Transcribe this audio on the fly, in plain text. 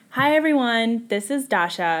Hi everyone, this is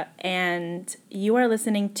Dasha, and you are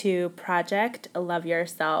listening to Project Love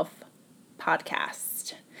Yourself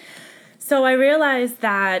podcast. So I realized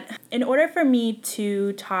that in order for me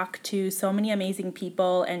to talk to so many amazing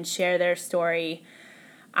people and share their story,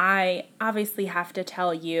 I obviously have to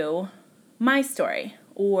tell you my story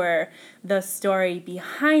or the story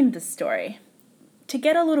behind the story. To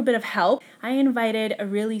get a little bit of help, I invited a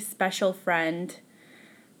really special friend,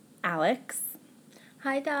 Alex.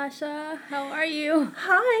 Hi, Dasha. How are you?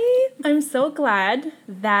 Hi. I'm so glad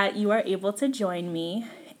that you are able to join me.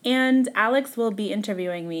 And Alex will be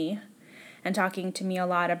interviewing me and talking to me a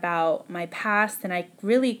lot about my past. And I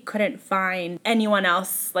really couldn't find anyone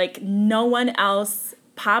else. Like, no one else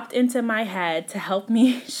popped into my head to help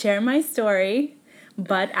me share my story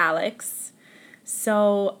but Alex.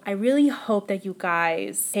 So I really hope that you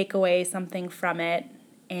guys take away something from it.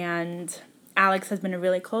 And Alex has been a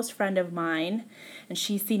really close friend of mine, and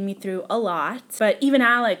she's seen me through a lot. But even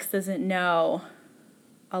Alex doesn't know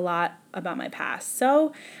a lot about my past.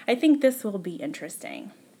 So I think this will be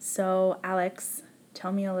interesting. So, Alex,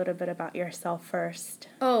 tell me a little bit about yourself first.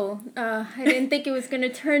 I didn't think it was going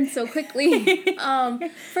to turn so quickly.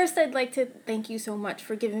 First, I'd like to thank you so much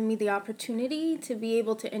for giving me the opportunity to be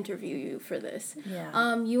able to interview you for this.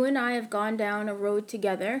 Yeah. You and I have gone down a road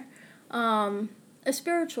together. A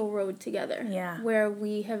spiritual road together. Yeah. Where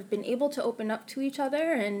we have been able to open up to each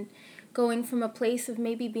other and going from a place of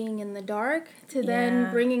maybe being in the dark to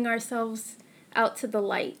then bringing ourselves out to the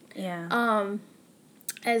light. Yeah.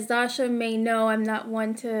 As Dasha may know, I'm not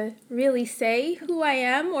one to really say who I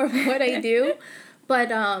am or what I do,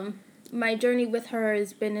 but my journey with her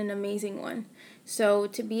has been an amazing one. So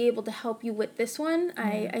to be able to help you with this one,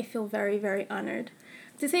 I feel very, very honored.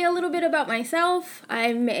 To say a little bit about myself,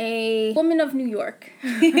 I'm a woman of New York.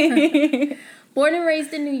 Born and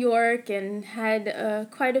raised in New York and had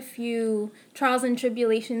quite a few trials and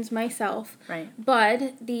tribulations myself. Right.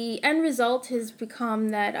 But the end result has become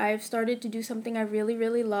that I've started to do something I really,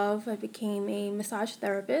 really love. I became a massage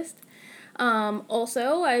therapist.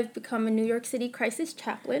 Also, I've become a New York City crisis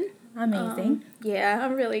chaplain. Amazing. Yeah,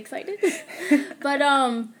 I'm really excited. But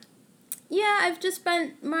yeah, I've just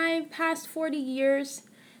spent my past 40 years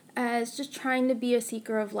as just trying to be a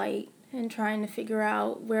seeker of light and trying to figure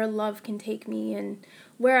out where love can take me and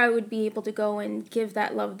where I would be able to go and give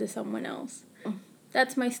that love to someone else.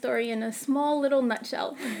 That's my story in a small little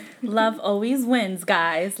nutshell. Love always wins,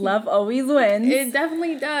 guys. Love always wins. It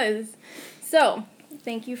definitely does. So,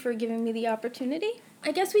 thank you for giving me the opportunity.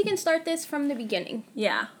 I guess we can start this from the beginning.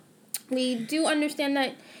 Yeah. We do understand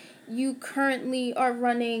that you currently are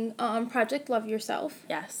running Project Love Yourself.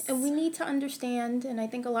 Yes. And we need to understand, and I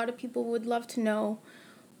think a lot of people would love to know,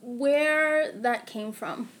 where that came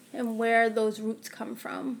from and where those roots come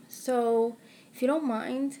from. So, if you don't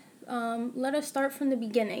mind, let us start from the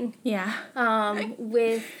beginning. Yeah.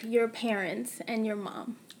 With your parents and your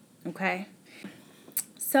mom. Okay.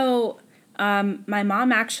 So, my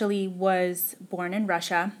mom actually was born in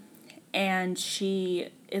Russia, and she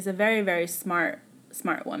is a very, very smart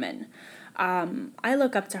woman. I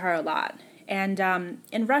look up to her a lot. And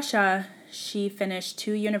in Russia, she finished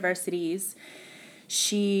 2 universities.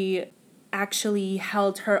 She actually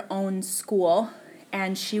held her own school,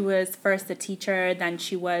 and she was first a teacher, then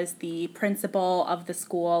she was the principal of the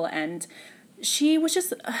school, and she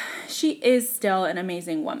is still an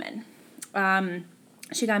amazing woman.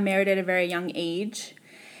 She got married at a very young age,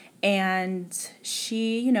 and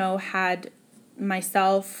she, had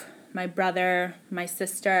myself, my brother, my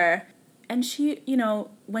sister, and she,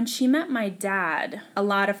 when she met my dad, a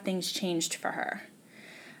lot of things changed for her.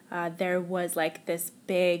 There was like this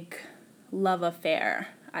big love affair,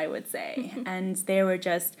 I would say, and they were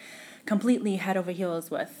just completely head over heels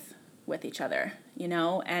with each other,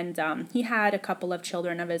 and he had a couple of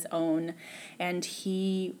children of his own, and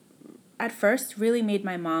he at first really made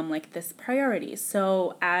my mom like this priority.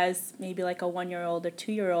 So as maybe like a 1-year-old or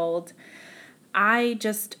 2-year-old,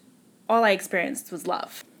 all I experienced was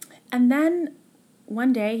love. And then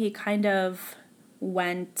one day he kind of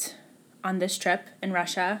went on this trip in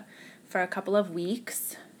Russia for a couple of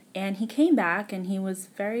weeks, and he came back and he was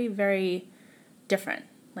very, very different.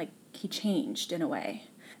 Like, he changed in a way.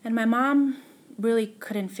 And my mom really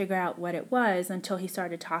couldn't figure out what it was until he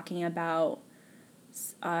started talking about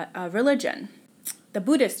a religion, the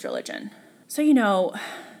Buddhist religion. So,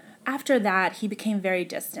 after that, he became very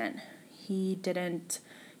distant.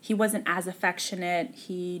 He wasn't as affectionate.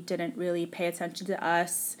 He didn't really pay attention to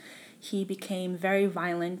us. He became very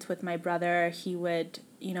violent with my brother. He would,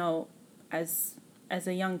 as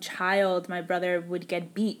a young child, my brother would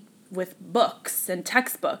get beat with books and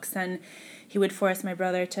textbooks, and he would force my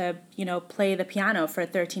brother to, play the piano for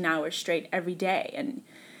 13 hours straight every day. And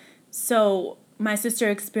so my sister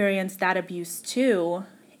experienced that abuse too.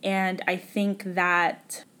 And I think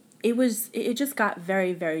that it just got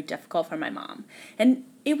very, very difficult for my mom. And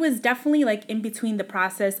it was definitely like in between the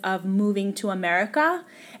process of moving to America.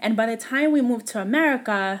 And by the time we moved to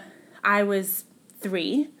America, I was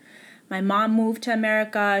 3. My mom moved to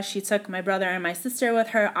America. She took my brother and my sister with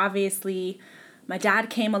her. Obviously, my dad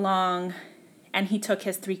came along and he took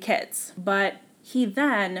his 3 kids. But he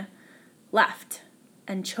then left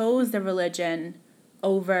and chose the religion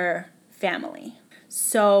over family.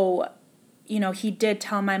 So, he did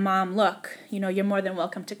tell my mom, look, you're more than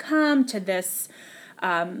welcome to come to this,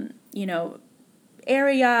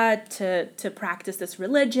 area to practice this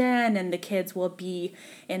religion, and the kids will be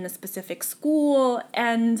in a specific school.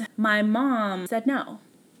 And my mom said no.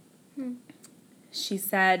 She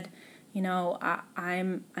said,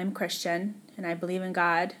 I'm Christian and I believe in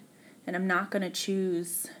God, and I'm not going to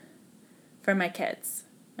choose for my kids.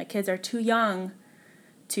 My kids are too young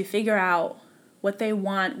to figure out what they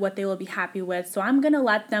want, what they will be happy with. So I'm going to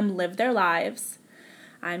let them live their lives.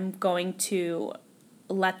 I'm going to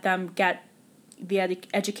let them get the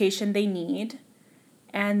education they need,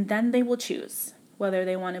 and then they will choose whether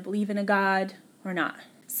they want to believe in a God or not.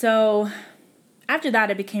 So after that,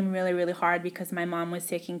 it became really, really hard because my mom was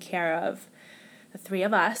taking care of the 3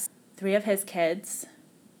 of us, 3 of his kids.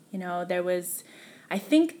 I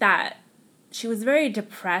think that she was very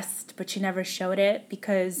depressed, but she never showed it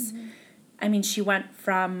because, she went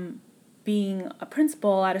from being a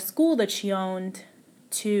principal at a school that she owned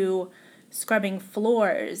to scrubbing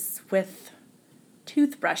floors with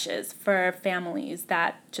toothbrushes for families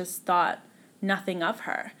that just thought nothing of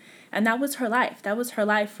her. And that was her life. That was her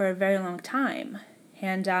life for a very long time.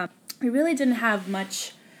 And we really didn't have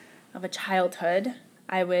much of a childhood.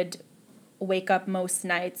 I would wake up most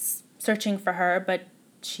nights searching for her, but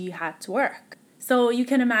she had to work. So you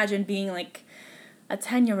can imagine being like a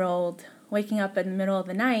 10-year-old waking up in the middle of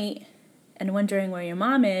the night and wondering where your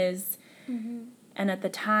mom is. And at the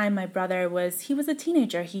time, my brother he was a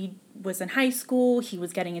teenager. He was in high school. He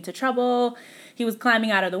was getting into trouble. He was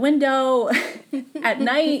climbing out of the window at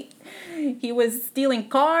night. He was stealing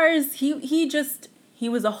cars. He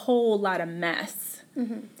was a whole lot of mess.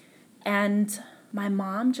 And my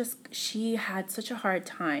mom she had such a hard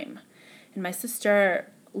time. And my sister,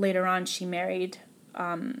 later on, she married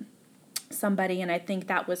somebody, and I think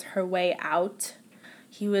that was her way out.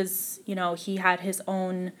 He was, he had his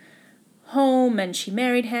own home, and she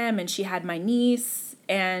married him, and she had my niece,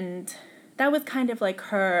 and that was kind of like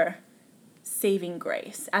her saving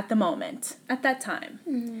grace at the moment, at that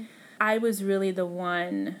time. I was really the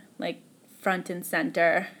one, like, front and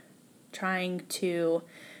center, trying to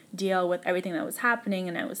deal with everything that was happening,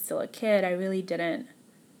 and I was still a kid. I really didn't.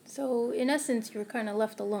 So, in essence, you were kind of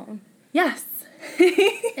left alone. Yes.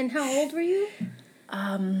 And how old were you?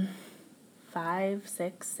 5,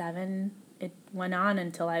 6, 7. It went on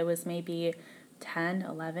until I was maybe 10,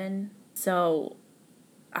 11. So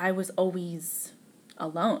I was always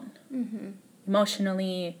alone,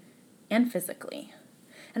 emotionally and physically.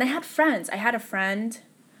 And I had friends. I had a friend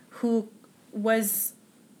who was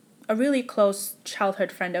a really close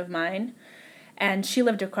childhood friend of mine, and she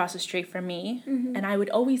lived across the street from me, and I would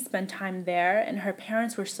always spend time there, and her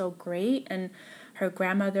parents were so great, and her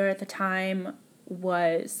grandmother at the time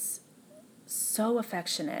was so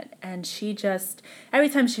affectionate, and she just, every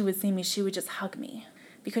time she would see me, she would just hug me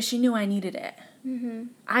because she knew I needed it.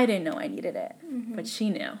 I didn't know I needed it, but she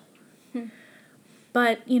knew.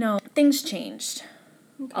 But, things changed.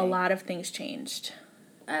 Okay. A lot of things changed.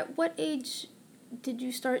 At what age did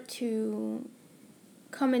you start to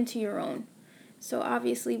come into your own? So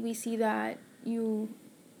obviously we see that you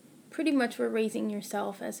pretty much were raising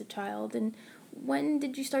yourself as a child, and when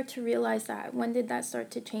did you start to realize that? When did that start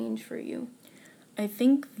to change for you? I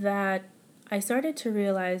think that I started to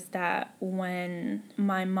realize that when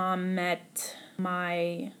my mom met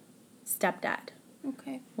my stepdad.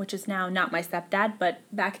 Okay. Which is now not my stepdad, but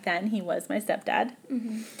back then he was my stepdad.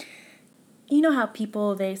 You know how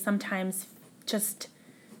people, they sometimes just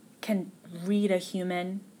can read a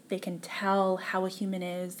human. They can tell how a human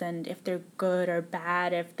is and if they're good or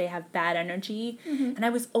bad, if they have bad energy. And I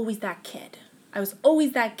was always that kid. I was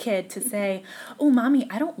always that kid to say, oh, mommy,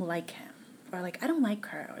 I don't like him. Or like, I don't like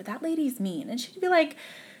her. Or that lady's mean. And she'd be like,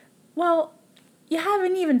 well, you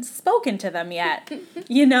haven't even spoken to them yet,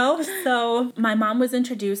 So my mom was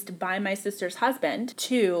introduced by my sister's husband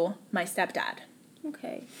to my stepdad.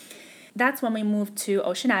 Okay. That's when we moved to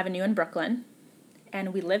Ocean Avenue in Brooklyn.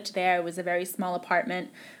 And we lived there. It was a very small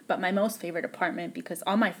apartment. but my most favorite apartment because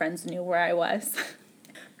all my friends knew where I was.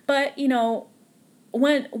 But, you know,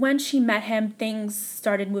 when she met him, things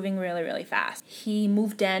started moving really, really fast. He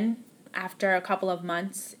moved in after a couple of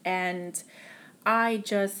months, and I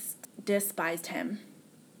just despised him.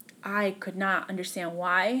 I could not understand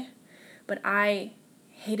why, but I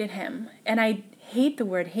hated him. And I hate the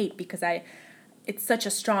word hate because it's such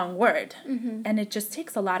a strong word. Mm-hmm. And it just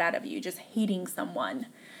takes a lot out of you, just hating someone.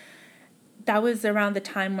 That was around the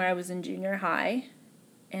time where I was in junior high,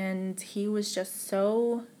 and he was just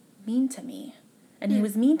so mean to me. And he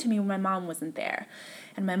was mean to me when my mom wasn't there.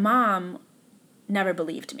 And my mom never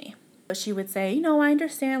believed me. But she would say, you know, I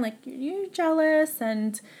understand, like, you're jealous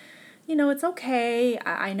and, you know, it's okay.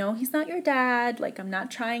 I know he's not your dad. Like, I'm not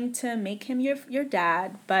trying to make him your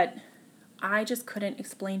dad. But I just couldn't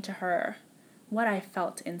explain to her what I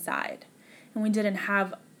felt inside. And we didn't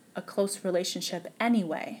have a close relationship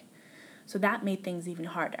anyway. So that made things even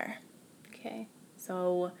harder. Okay.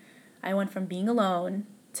 So I went from being alone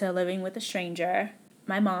to living with a stranger,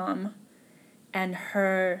 my mom, and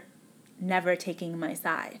her never taking my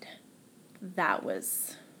side. That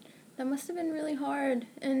must have been really hard.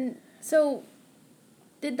 And so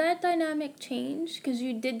did that dynamic change? Because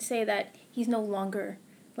you did say that he's no longer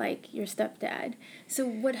like your stepdad. So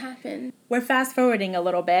what happened? We're fast forwarding a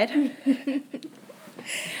little bit. We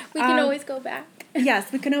can always go back.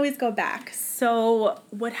 Yes, we can always go back. So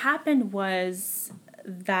what happened was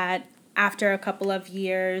that after a couple of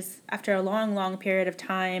years, after a long, long period of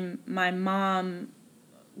time, my mom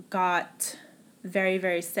got very,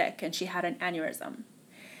 very sick and she had an aneurysm.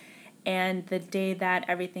 And the day that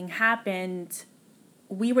everything happened,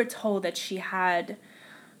 we were told that she had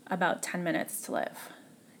about 10 minutes to live.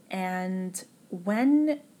 And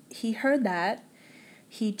when he heard that,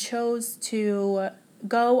 he chose to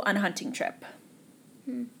go on a hunting trip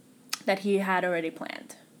that he had already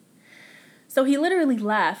planned. So he literally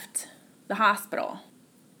left the hospital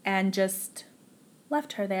and just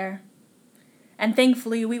left her there. And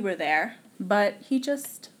thankfully we were there, but he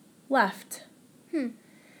just left.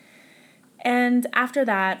 And after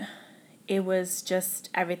that, it was just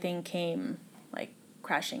everything came like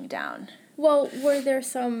crashing down. Well, were there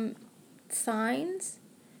some signs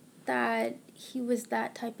that he was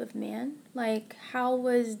that type of man? Like, how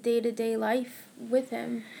was day-to-day life with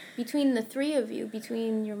him between the three of you,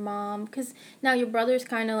 between your mom? Because now your brother's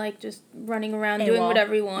kind of like just running around doing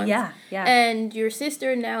whatever he wants. Yeah. And your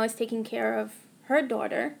sister now is taking care of her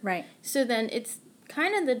daughter. Right. So then it's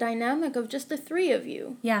kind of the dynamic of just the three of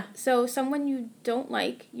you. Yeah. So someone you don't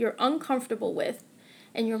like, you're uncomfortable with,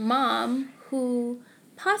 and your mom who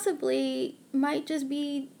possibly might just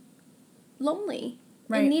be lonely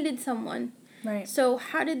and needed someone. Right. So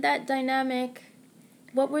how did that dynamic,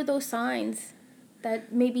 what were those signs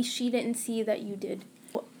that maybe she didn't see that you did?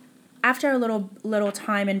 After a little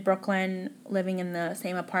time in Brooklyn, living in the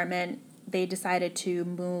same apartment, they decided to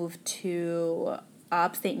move to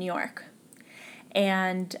upstate New York.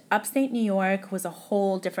 And upstate New York was a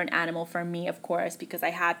whole different animal for me, of course, because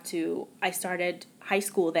I started high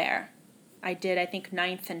school there. I did, I think,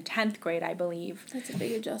 9th and 10th grade, I believe. That's a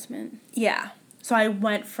big adjustment. Yeah. So I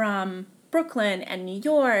went from Brooklyn and New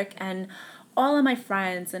York and all of my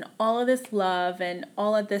friends and all of this love and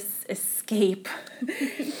all of this escape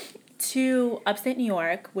to upstate New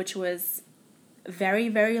York, which was very,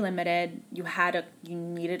 very limited. You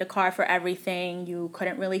needed a car for everything. You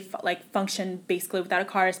couldn't really function basically without a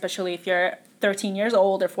car, especially if you're 13 years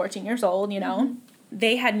old or 14 years old, you know. Mm-hmm.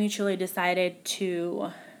 They had mutually decided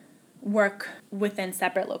to work within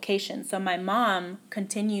separate locations. So my mom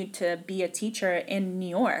continued to be a teacher in New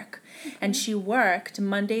York, and she worked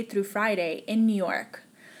Monday through Friday in New York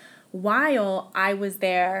while I was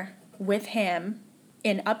there with him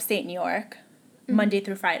in upstate New York Monday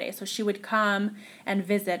through Friday. So she would come and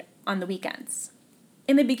visit on the weekends.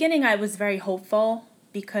 In the beginning, I was very hopeful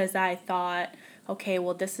because I thought, okay,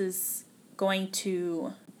 well, this is going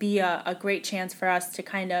to be a great chance for us to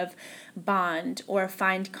kind of bond or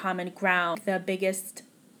find common ground. The biggest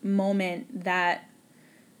moment that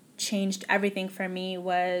changed everything for me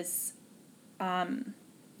was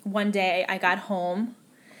one day I got home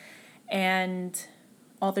and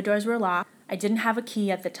all the doors were locked. I didn't have a key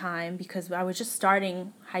at the time because I was just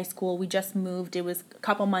starting high school. We just moved. It was a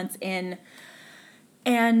couple months in.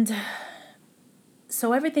 And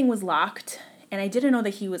so everything was locked, and I didn't know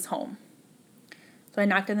that he was home. So I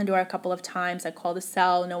knocked on the door a couple of times. I called the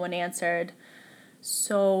cell. No one answered.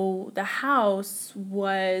 So the house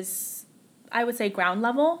was, I would say, ground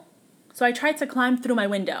level. So I tried to climb through my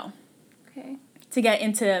window to get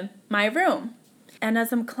into my room. And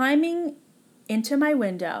as I'm climbing into my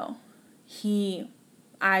window, he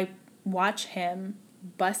I watch him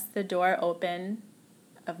bust the door open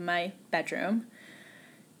of my bedroom.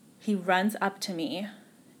 He runs up to me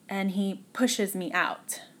and he pushes me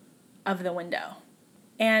out of the window.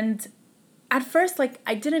 And at first, like,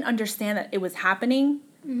 I didn't understand that it was happening.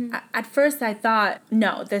 At first, I thought,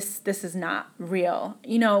 no, this is not real.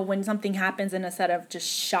 You know, when something happens and a set of just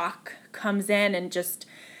shock comes in and just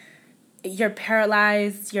you're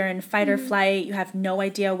paralyzed, you're in fight or flight, you have no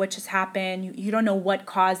idea what just happened, you don't know what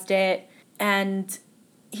caused it. And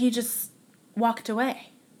he just walked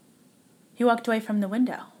away. He walked away from the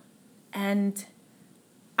window. And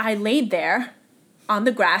I laid there on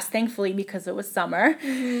the grass, thankfully, because it was summer.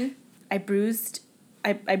 I bruised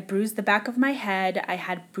the back of my head. I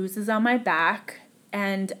had bruises on my back.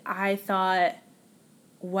 And I thought,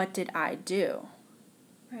 what did I do?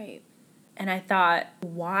 Right. And I thought,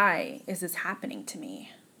 why is this happening to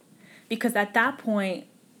me? Because at that point,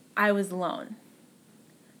 I was alone.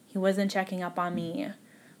 He wasn't checking up on me.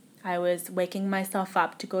 I was waking myself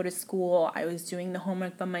up to go to school. I was doing the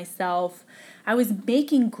homework by myself. I was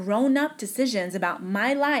making grown-up decisions about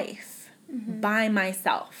my life by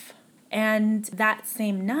myself. And that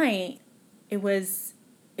same night, it was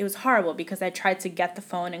horrible because I tried to get the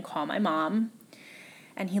phone and call my mom,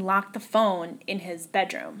 and he locked the phone in his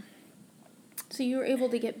bedroom. So you were able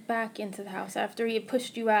to get back into the house after he had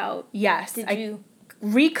pushed you out? Yes. Did you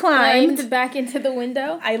reclined back into the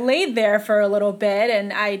window? I laid there for a little bit,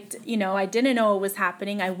 and I didn't know what was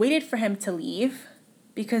happening. I waited for him to leave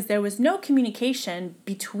because there was no communication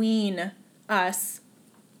between us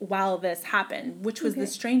while this happened, which was the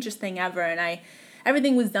strangest thing ever. And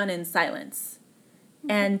everything was done in silence.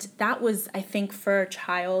 And that was, I think, for a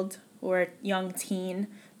child or a young teen,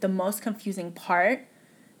 the most confusing part,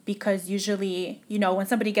 because usually, when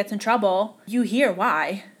somebody gets in trouble, you hear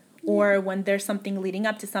why. Or when there's something leading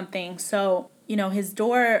up to something. So, his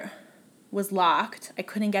door was locked. I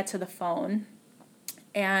couldn't get to the phone.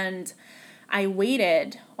 And I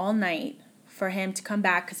waited all night for him to come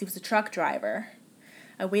back because he was a truck driver.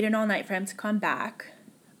 I waited all night for him to come back.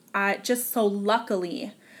 Just so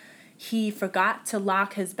luckily, he forgot to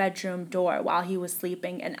lock his bedroom door while he was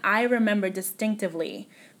sleeping. And I remember distinctively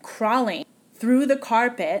crawling through the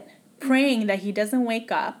carpet, praying that he doesn't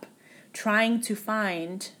wake up, trying to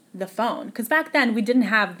find the phone. Because back then, we didn't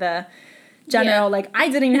have the general, I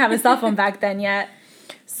didn't even have a cell phone back then yet.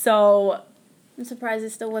 So I'm surprised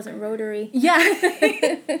it still wasn't rotary. Yeah,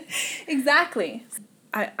 exactly.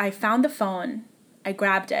 I found the phone, I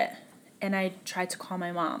grabbed it, and I tried to call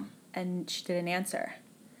my mom, and she didn't answer.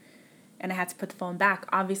 And I had to put the phone back.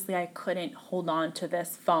 Obviously, I couldn't hold on to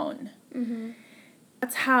this phone.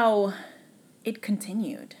 That's how it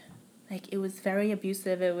continued. It was very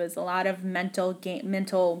abusive. It was a lot of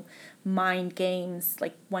mental mind games.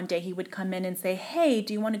 One day he would come in and say, hey,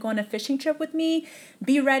 do you want to go on a fishing trip with me?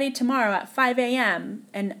 Be ready tomorrow at 5 a.m.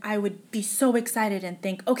 And I would be so excited and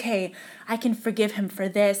think, okay, I can forgive him for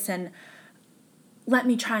this. And let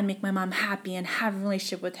me try and make my mom happy and have a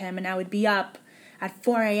relationship with him. And I would be up at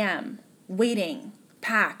 4 a.m. waiting,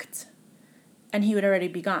 packed, and he would already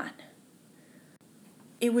be gone.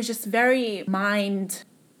 It was just very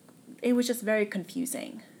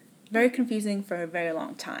confusing. Very confusing for a very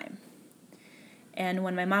long time. And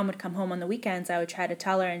when my mom would come home on the weekends, I would try to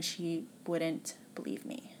tell her, and she wouldn't believe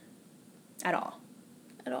me. At all.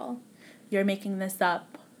 At all. You're making this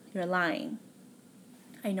up. You're lying.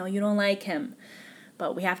 I know you don't like him,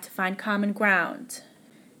 but we have to find common ground.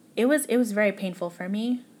 It was very painful for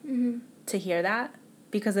me to hear that,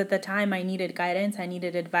 because at the time I needed guidance, I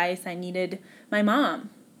needed advice, I needed my mom.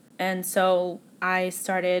 And so I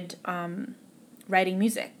started writing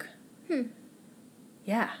music.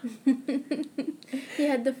 Yeah. You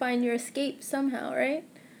had to find your escape somehow, right?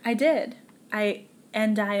 I did. I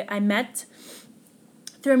met,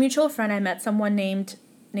 through a mutual friend, I met someone named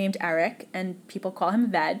Eric, and people call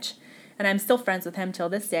him Veg, and I'm still friends with him till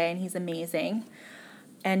this day, and he's amazing.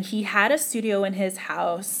 And he had a studio in his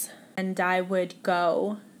house, and I would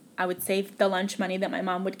save the lunch money that my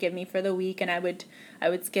mom would give me for the week, and I would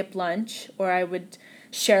skip lunch, or I would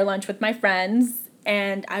share lunch with my friends,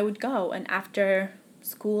 and I would go. And after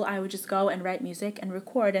school, I would just go and write music and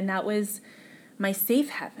record, and that was my safe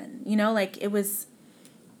haven.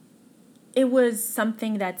 It was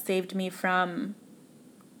something that saved me from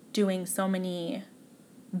doing so many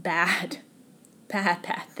bad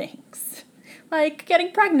things. Like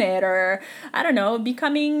getting pregnant, or, I don't know,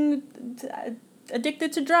 becoming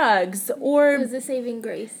addicted to drugs, or... It was a saving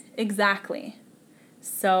grace. Exactly.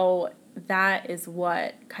 So that is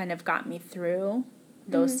what kind of got me through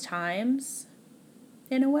those times,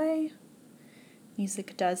 in a way.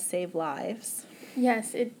 Music does save lives.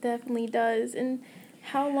 Yes, it definitely does. And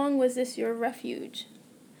how long was this your refuge?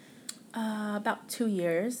 About 2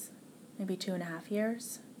 years, maybe 2.5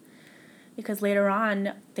 years. Because later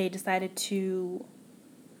on, they decided to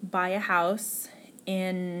buy a house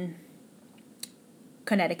in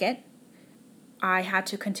Connecticut. I had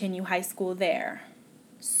to continue high school there.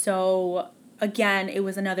 So again, it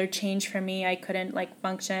was another change for me. I couldn't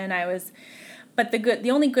function. But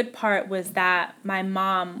the only good part was that my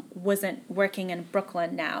mom wasn't working in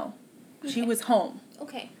Brooklyn now. Okay. She was home.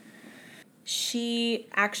 Okay. She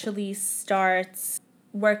actually starts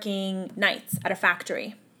working nights at a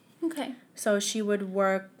factory. Okay. So she would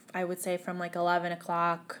work, I would say, from 11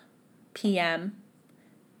 o'clock p.m.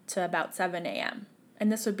 to about 7 a.m.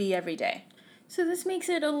 And this would be every day. So this makes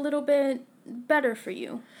it a little bit better for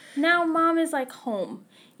you. Now mom is home,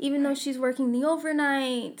 even though she's working the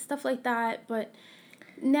overnight, stuff like that. But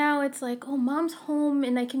now it's oh, mom's home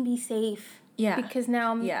and I can be safe. Yeah. Because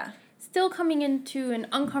now I'm still coming into an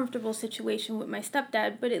uncomfortable situation with my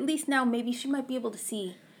stepdad, but at least now maybe she might be able to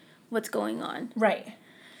see what's going on. Right.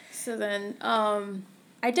 So then,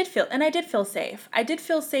 I did feel safe. I did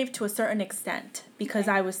feel safe to a certain extent because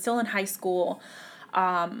I was still in high school.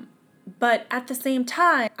 But at the same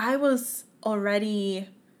time, I was already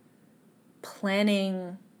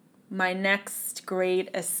planning my next great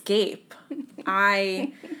escape.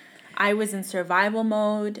 I was in survival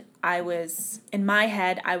mode. In my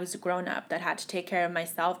head, I was a grown-up that had to take care of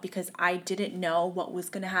myself because I didn't know what was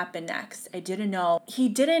going to happen next. I didn't know. He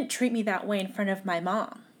didn't treat me that way in front of my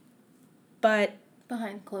mom. But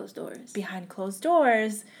behind closed doors,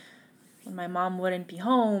 when my mom wouldn't be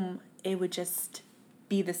home, it would just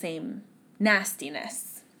be the same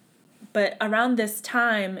nastiness. But around this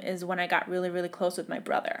time is when I got really, really close with my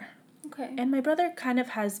brother. Okay. And my brother kind of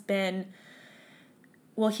has been,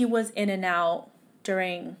 he was in and out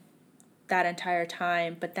during that entire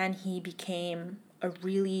time, but then he became a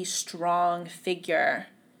really strong figure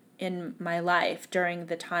in my life during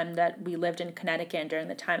the time that we lived in Connecticut and during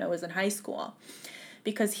the time I was in high school.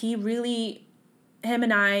 Because him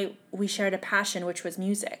and I, we shared a passion, which was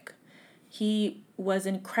music. He was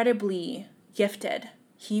incredibly gifted.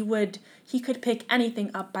 He could pick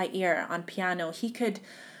anything up by ear on piano. He could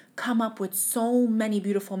come up with so many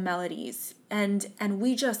beautiful melodies. And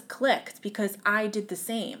we just clicked because I did the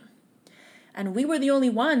same. And we were the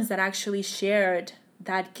only ones that actually shared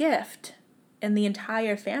that gift in the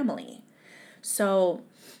entire family. So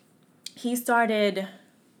he started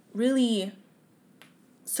really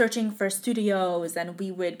searching for studios, and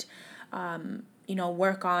we would,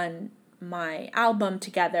 work on my album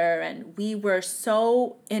together, and we were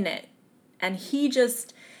so in it. And he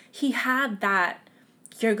had that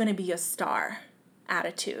you're going to be a star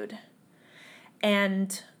attitude.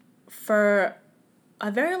 And for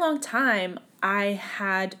a very long time, I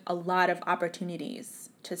had a lot of opportunities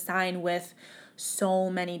to sign with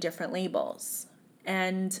so many different labels.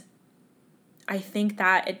 And I think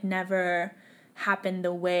that it never happened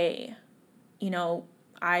the way,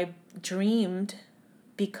 I dreamed,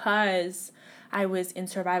 because I was in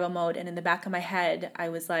survival mode. And in the back of my head, I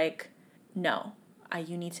was like, no,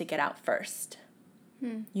 you need to get out first.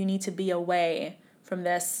 You need to be away from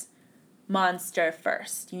this monster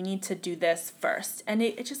first. You need to do this first. And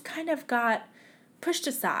it just kind of got pushed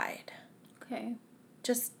aside. Okay.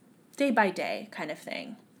 Just day by day kind of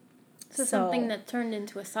thing. So something that turned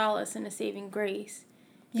into a solace and a saving grace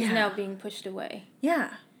is now being pushed away.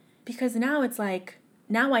 Yeah. Because now it's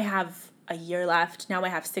now I have a year left. Now I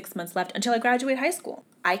have 6 months left until I graduate high school.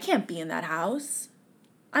 I can't be in that house.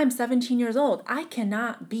 I'm 17 years old. I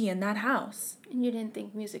cannot be in that house. And you didn't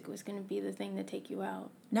think music was going to be the thing to take you out?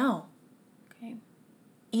 No. Okay.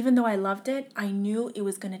 Even though I loved it, I knew it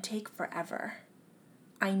was going to take forever.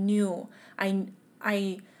 I knew. I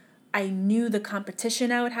knew the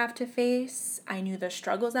competition I would have to face. I knew the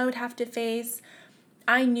struggles I would have to face.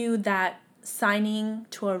 I knew that signing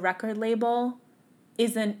to a record label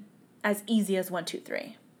isn't as easy as 1, 2,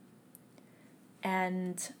 3.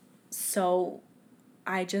 And so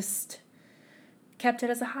I just kept it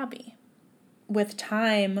as a hobby. With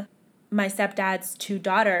time, my stepdad's 2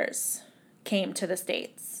 daughters came to the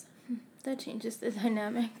States. That changes the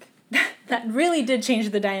dynamic. That really did change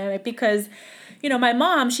the dynamic because, my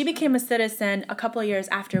mom, she became a citizen a couple of years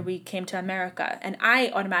after we came to America, and I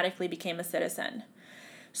automatically became a citizen.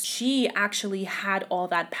 She actually had all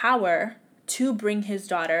that power to bring his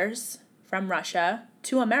daughters from Russia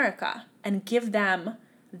to America and give them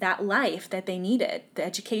that life that they needed, the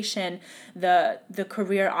education, the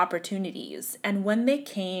career opportunities. And when they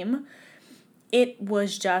came, it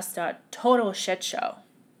was just a total shit show.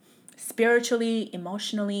 spiritually,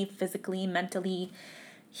 emotionally, physically, mentally.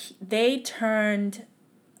 They turned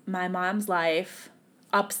my mom's life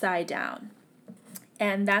upside down.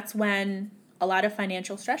 And that's when a lot of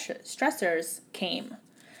financial stressors came.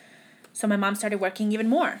 So my mom started working even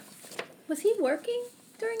more. Was he working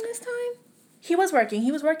during this time? He was working.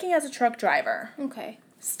 He was working as a truck driver. Okay.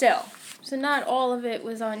 Still. So not all of it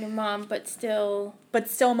was on your mom, but still. But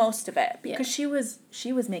still most of it. Because she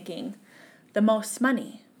was making the most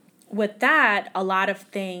money. With that, a lot of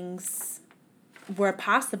things were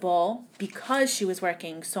possible because she was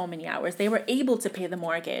working so many hours. They were able to pay the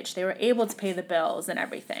mortgage. They were able to pay the bills and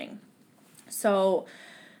everything. So,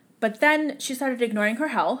 but then she started ignoring her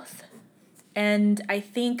health. And I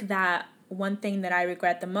think that one thing that I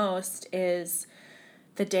regret the most is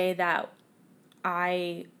the day that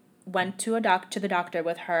I went to the doctor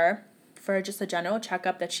with her for just a general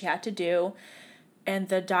checkup that she had to do. And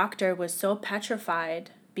the doctor was so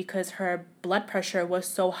petrified because her blood pressure was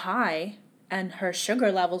so high and her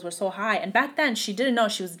sugar levels were so high. And back then, she didn't know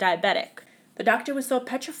she was diabetic. The doctor was so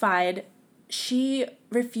petrified, she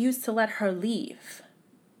refused to let her leave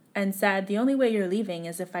and said, the only way you're leaving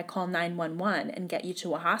is if I call 911 and get you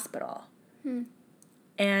to a hospital.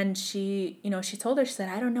 And she told her, she said,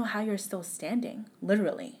 I don't know how you're still standing,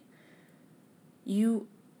 literally. You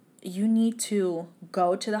need to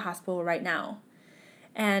go to the hospital right now.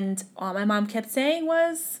 And all my mom kept saying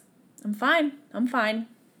was, I'm fine.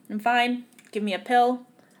 Give me a pill.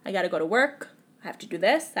 I got to go to work. I have to do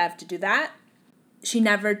this. I have to do that. She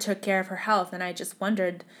never took care of her health. And I just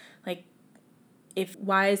wondered, like,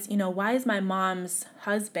 why is my mom's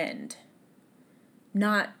husband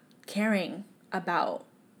not caring about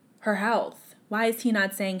her health? Why is he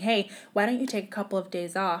not saying, hey, why don't you take a couple of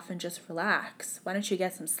days off and just relax? Why don't you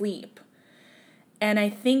get some sleep? And I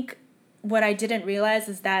think what I didn't realize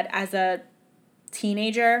is that as a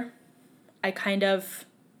teenager, I kind of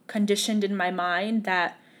conditioned in my mind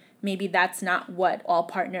that maybe that's not what all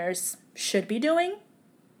partners should be doing.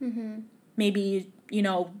 Maybe,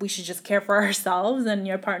 we should just care for ourselves and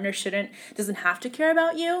your partner doesn't have to care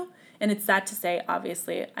about you. And it's sad to say,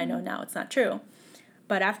 obviously, I know now it's not true.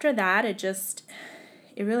 But after that, it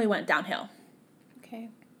really went downhill. Okay.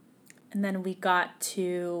 And then we got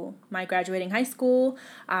to my graduating high school.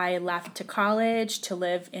 I left to college to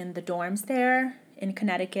live in the dorms there in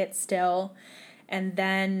Connecticut still. And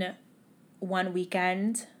then one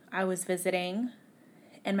weekend I was visiting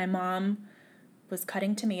and my mom was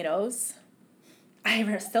cutting tomatoes.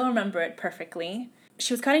 I still remember it perfectly.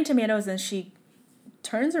 She was cutting tomatoes and she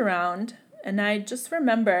turns around and I just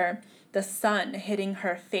remember the sun hitting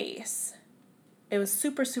her face. It was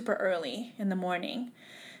super, super early in the morning.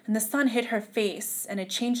 And the sun hit her face and it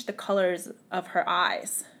changed the colors of her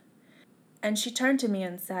eyes. And she turned to me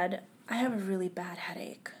and said, I have a really bad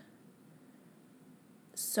headache.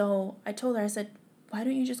 So I told her, I said, why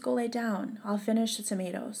don't you just go lay down? I'll finish the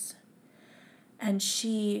tomatoes. And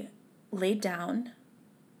she laid down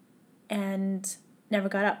and never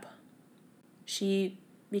got up. She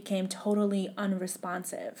became totally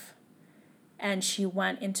unresponsive. And she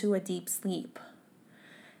went into a deep sleep.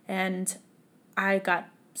 And I got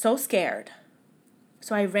so scared.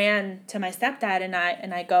 So I ran to my stepdad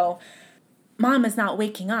and I go, Mom is not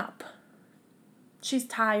waking up. She's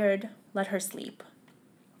tired. Let her sleep.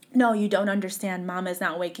 No, you don't understand. Mama is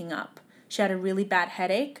not waking up. She had a really bad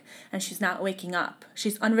headache and she's not waking up.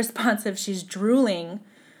 She's unresponsive. She's drooling.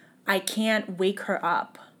 I can't wake her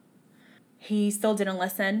up. He still didn't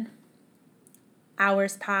listen.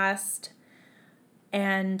 Hours passed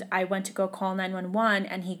and I went to go call 911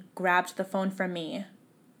 and he grabbed the phone from me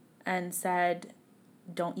and said,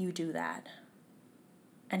 don't you do that.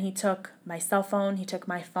 And he took my cell phone, he took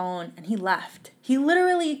my phone, and he left. He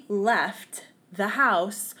literally left the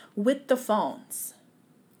house with the phones.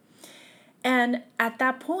 And at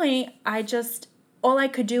that point, all I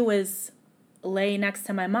could do was lay next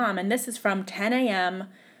to my mom. And this is from 10 a.m.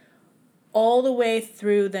 all the way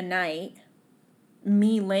through the night,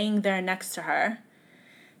 me laying there next to her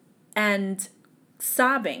and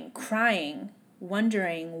sobbing, crying,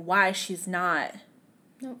 wondering why she's not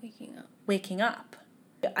waking up.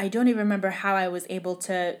 I don't even remember how I was able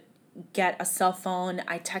to get a cell phone.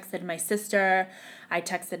 I texted my sister. I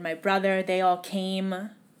texted my brother. They all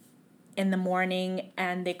came in the morning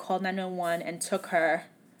and they called 911 and took her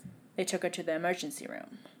to the emergency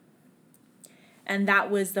room. And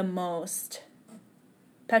that was the most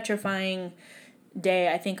petrifying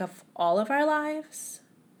day, I think, of all of our lives.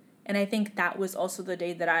 And I think that was also the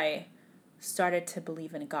day that I started to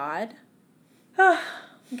believe in God.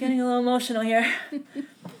 I'm getting a little emotional here.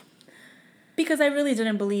 Because I really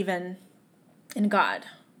didn't believe in God.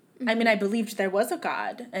 I mean, I believed there was a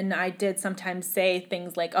God, and I did sometimes say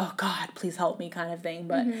things like, oh, God, please help me kind of thing,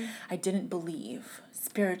 but I didn't believe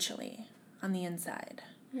spiritually on the inside.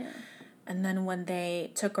 Yeah. And then when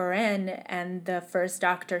they took her in and the first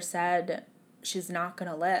doctor said, she's not going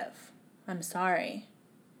to live, I'm sorry,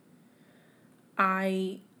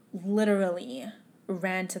 I literally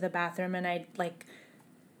ran to the bathroom and I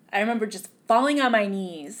remember just falling on my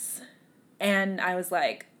knees, and I was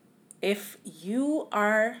like, if you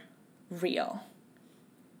are real,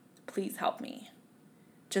 please help me.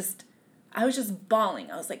 I was just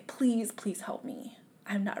bawling. I was like, please, please help me.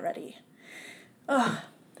 I'm not ready. Oh,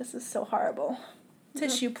 this is so horrible.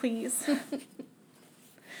 Tissue, please.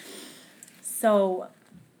 So,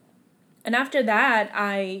 and after that,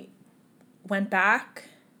 I went back,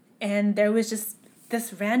 and there was just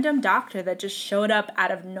this random doctor that just showed up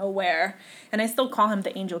out of nowhere. And I still call him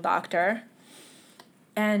the angel doctor.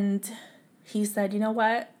 And he said, you know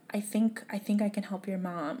what? I think I can help your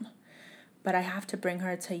mom, but I have to bring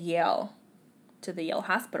her to Yale, to the Yale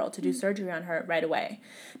hospital to do surgery on her right away.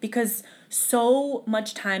 Because so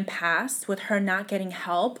much time passed with her not getting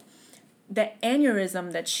help. The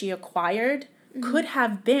aneurysm that she acquired could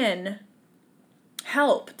have been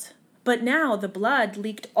helped, but now the blood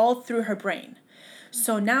leaked all through her brain.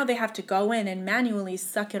 So now they have to go in and manually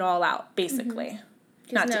suck it all out, basically.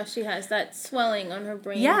 Because now she has that swelling on her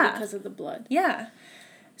brain because of the blood. Yeah.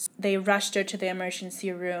 They rushed her to the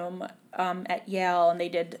emergency room at Yale, and they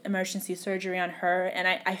did emergency surgery on her. And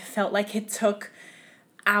I felt like it took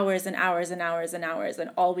hours and hours and hours and hours,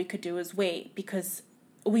 and all we could do was wait, because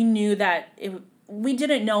we knew that we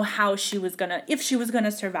didn't know how she was if she was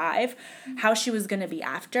gonna survive, how she was gonna be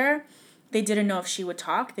after. They didn't know if she would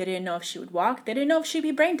talk. They didn't know if she would walk. They didn't know if she'd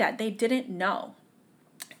be brain dead. They didn't know.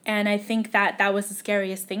 And I think that was the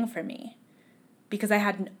scariest thing for me, because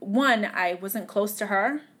I wasn't close to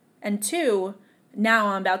her, and two, now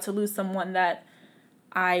I'm about to lose someone that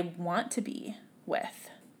I want to be with.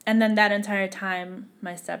 And then that entire time,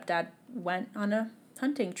 my stepdad went on a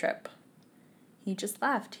hunting trip. He just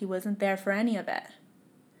left. He wasn't there for any of it.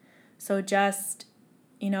 So just,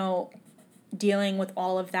 dealing with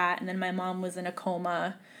all of that. And then my mom was in a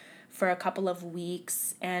coma for a couple of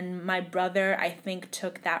weeks. And my brother, I think,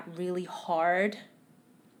 took that really hard.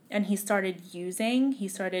 And he started using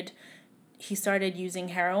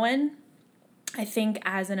heroin, I think,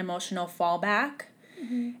 as an emotional fallback.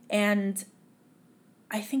 And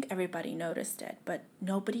I think everybody noticed it, but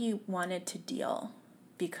nobody wanted to deal,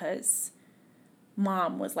 because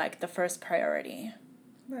mom was like the first priority.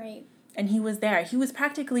 Right. And he was there. He was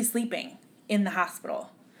practically sleeping in the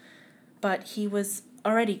hospital, but he was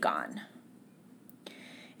already gone.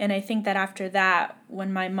 And I think that after that,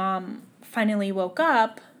 when my mom finally woke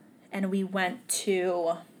up and we went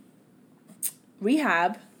to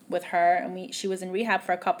rehab with her, and she was in rehab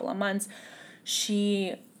for a couple of months,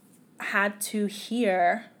 she had to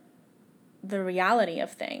hear the reality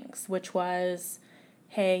of things, which was,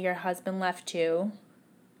 hey, your husband left you.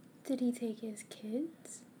 Did he take his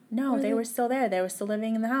kids? No, they were still there. They were still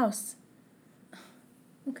living in the house.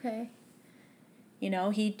 Okay. He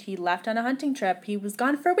left on a hunting trip. He was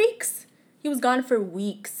gone for weeks. We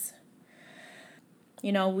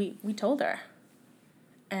told her.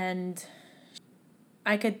 And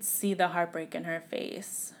I could see the heartbreak in her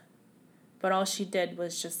face. But all she did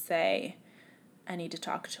was just say, I need to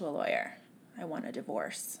talk to a lawyer. I want a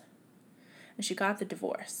divorce. And she got the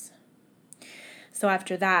divorce. So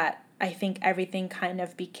after that, I think everything kind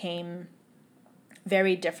of became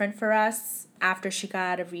very different for us. After she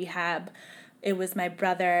got out of rehab, it was my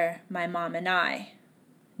brother, my mom, and I.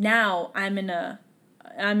 Now I'm in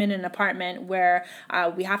an apartment where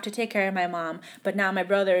we have to take care of my mom, but now my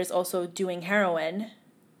brother is also doing heroin.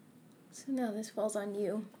 So now this falls on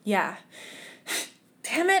you. Yeah.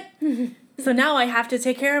 Damn it. So now I have to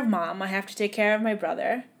take care of mom. I have to take care of my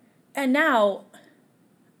brother. And now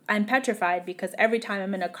I'm petrified, because every time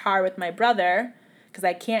I'm in a car with my brother, because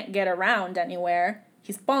I can't get around anywhere,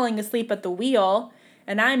 he's falling asleep at the wheel,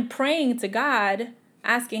 and I'm praying to God,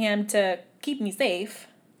 asking him to keep me safe.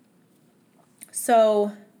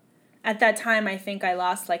 So at that time, I think I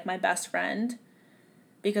lost my best friend,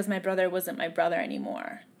 because my brother wasn't my brother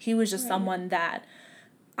anymore. He was just someone that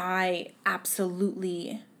I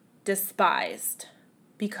absolutely despised,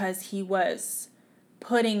 because he was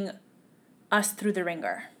putting us through the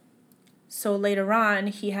ringer. So later on,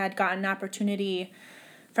 he had gotten an opportunity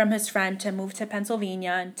from his friend to move to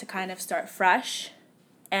Pennsylvania and to kind of start fresh.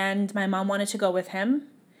 And my mom wanted to go with him.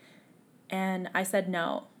 And I said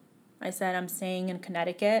no. I said, I'm staying in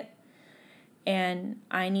Connecticut, and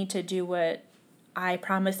I need to do what I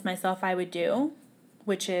promised myself I would do,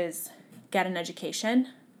 which is get an education,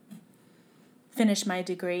 finish my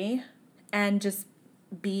degree, and just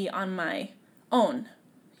be on my own,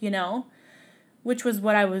 which was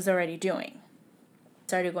what I was already doing.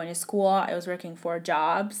 Started going to school. I was working 4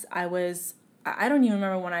 jobs. I don't even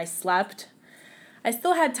remember when I slept. I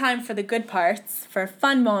still had time for the good parts, for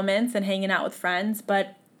fun moments and hanging out with friends,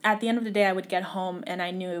 but at the end of the day, I would get home and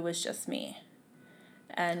I knew it was just me.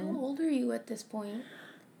 And how old are you at this point?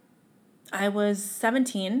 I was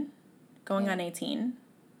 17, going on 18.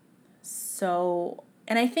 So,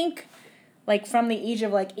 and I think like from the age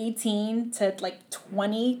of like 18 to like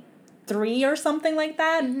 23 or something like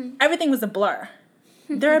that, everything was a blur.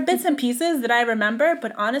 There are bits and pieces that I remember,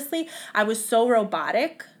 but honestly, I was so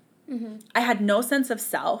robotic. I had no sense of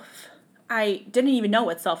self. I didn't even know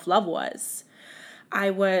what self-love was.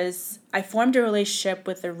 I formed a relationship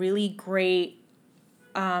with a really great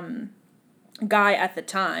guy at the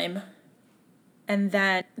time. And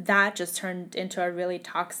then that just turned into a really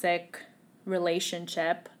toxic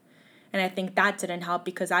relationship. And I think that didn't help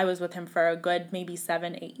because I was with him for a good maybe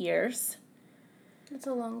 7-8 years. That's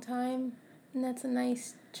a long time. And that's a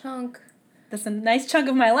nice chunk. That's a nice chunk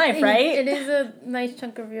of my life, right? It is a nice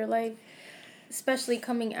chunk of your life, especially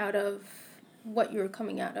coming out of what you were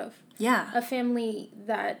coming out of. Yeah. A family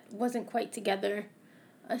that wasn't quite together,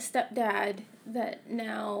 a stepdad that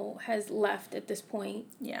now has left at this point.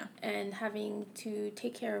 Yeah. And having to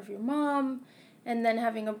take care of your mom, and then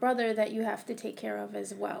having a brother that you have to take care of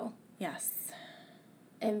as well. Yes.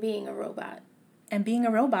 And being a robot.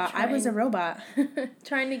 I was a robot.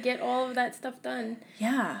 Trying to get all of that stuff done.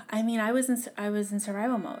 Yeah. I mean, I was in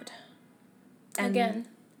survival mode. And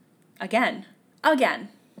Again.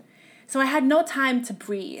 So I had no time to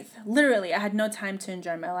breathe. Literally, I had no time to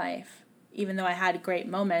enjoy my life. Even though I had great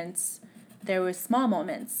moments, there were small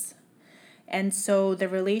moments. And so the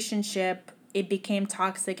relationship, it became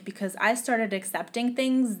toxic because I started accepting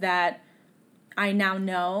things that I now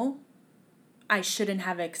know I shouldn't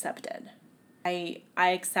have accepted. I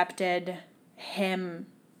accepted him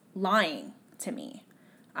lying to me.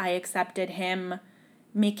 I accepted him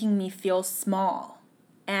making me feel small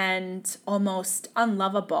and almost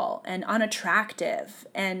unlovable and unattractive.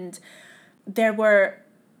 And there were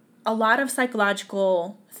a lot of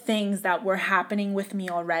psychological things that were happening with me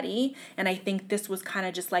already. And I think this was kind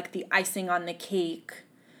of just like the icing on the cake.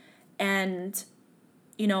 And,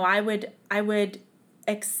 I would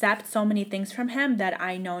accept so many things from him that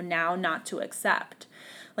I know now not to accept.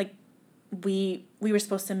 Like we were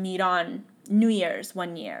supposed to meet on New Year's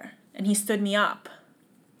one year and he stood me up.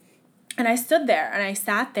 And I stood there and I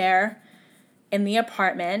sat there in the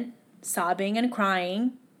apartment sobbing and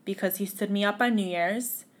crying because he stood me up on New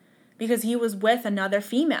Year's because he was with another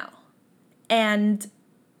female. And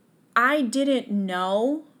I didn't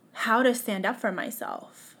know how to stand up for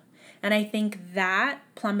myself. And I think that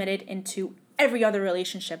plummeted into every other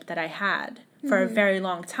relationship that I had for a very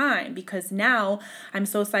long time because now I'm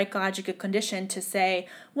so psychologically conditioned to say,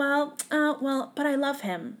 but I love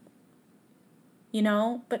him.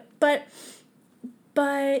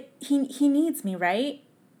 But he needs me, right?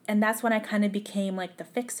 And that's when I kind of became like the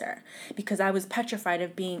fixer because I was petrified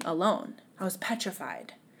of being alone. I was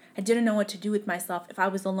petrified. I didn't know what to do with myself if I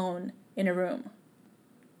was alone in a room.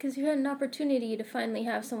 Because you had an opportunity to finally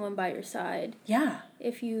have someone by your side. Yeah.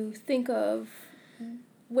 If you think of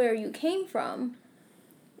where you came from,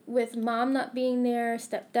 with mom not being there,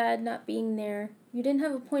 stepdad not being there, you didn't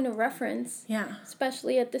have a point of reference. Yeah.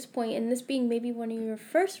 Especially at this point, and this being maybe one of your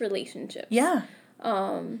first relationships. Yeah.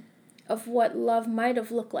 Of what love might have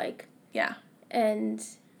looked like. Yeah. And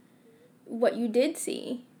what you did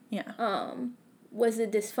see. Yeah. Was the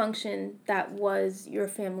dysfunction that was your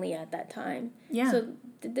family at that time. Yeah. So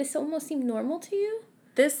did this almost seem normal to you?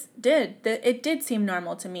 This did. It did seem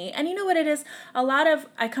normal to me. And you know what it is?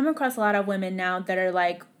 I come across a lot of women now that are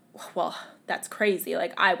like, well, that's crazy.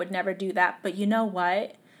 Like, I would never do that. But you know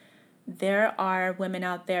what? There are women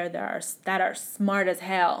out there that are smart as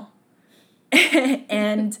hell.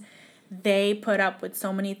 And they put up with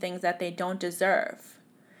so many things that they don't deserve.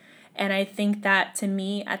 And I think that to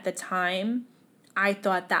me at the time, I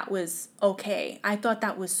thought that was okay. I thought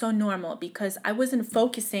that was so normal because I wasn't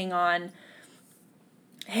focusing on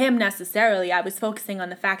him necessarily. I was focusing on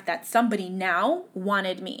the fact that somebody now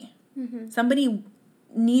wanted me. Mm-hmm. Somebody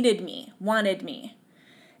needed me, wanted me,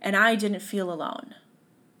 and I didn't feel alone.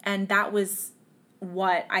 And that was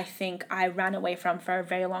what I think I ran away from for a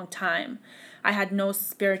very long time. I had no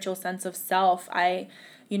spiritual sense of self. I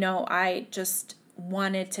just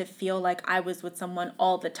wanted to feel like I was with someone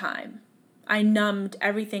all the time. I numbed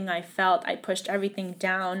everything I felt. I pushed everything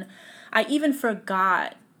down. I even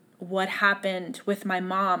forgot what happened with my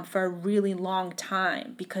mom for a really long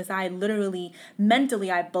time because I literally,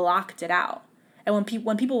 mentally, I blocked it out. And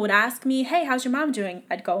when people would ask me, hey, how's your mom doing?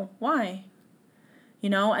 I'd go, why?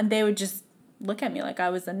 And they would just look at me like I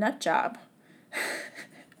was a nut job.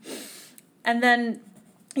 And then,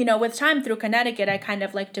 with time through Connecticut, I kind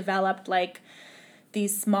of like developed like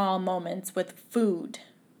these small moments with food.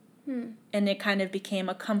 And it kind of became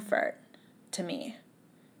a comfort to me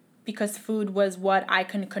because food was what I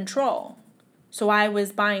can control. So I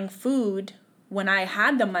was buying food when I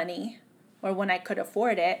had the money or when I could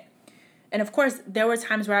afford it. And of course, there were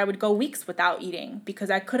times where I would go weeks without eating because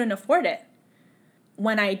I couldn't afford it.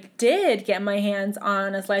 When I did get my hands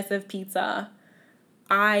on a slice of pizza,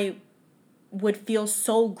 I would feel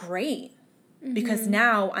so great because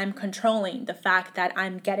now I'm controlling the fact that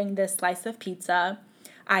I'm getting this slice of pizza.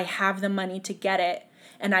 I have the money to get it,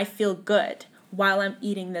 and I feel good while I'm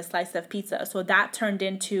eating this slice of pizza. So that turned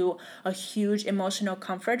into a huge emotional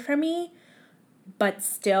comfort for me, but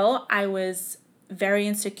still I was very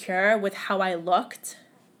insecure with how I looked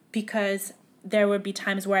because there would be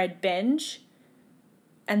times where I'd binge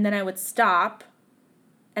and then I would stop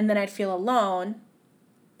and then I'd feel alone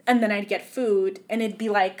and then I'd get food and it'd be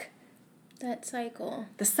like that cycle.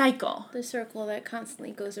 The cycle. The circle that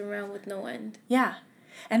constantly goes around with no end. Yeah.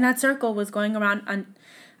 And that circle was going around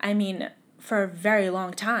for a very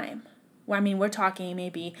long time. Well, we're talking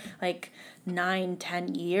maybe like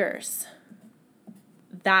 9-10 years.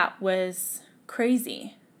 That was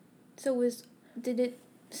crazy. So did it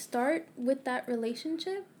start with that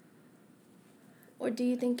relationship? Or do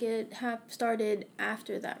you think it started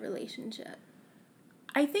after that relationship?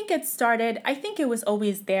 I think it was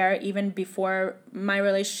always there even before my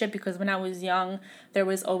relationship because when I was young, there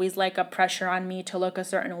was always like a pressure on me to look a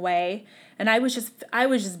certain way. And I was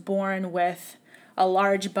just born with a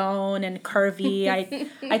large bone and curvy.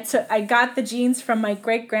 I got the genes from my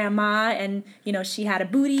great grandma and, she had a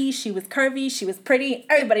booty, she was curvy, she was pretty,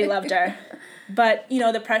 everybody loved her. But,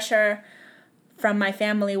 the pressure from my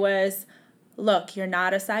family was, look, you're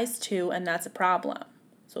not a size 2 and that's a problem.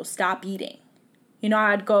 So stop eating.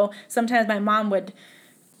 I'd go, sometimes my mom would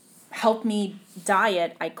help me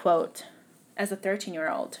diet, I quote, as a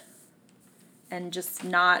 13-year-old and just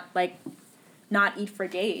not eat for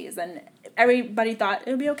days. And everybody thought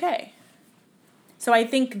it would be okay. So I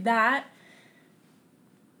think that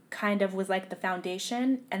kind of was like the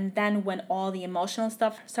foundation. And then when all the emotional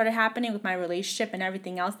stuff started happening with my relationship and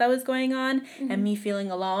everything else that was going on and me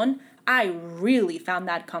feeling alone, I really found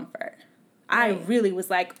that comfort. Right. I really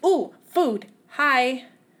was like, ooh, food. Hi.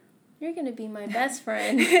 You're going to be my best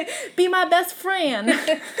friend. Be my best friend.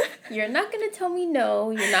 You're not going to tell me no.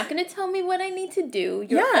 You're not going to tell me what I need to do.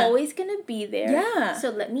 You're always going to be there. Yeah. So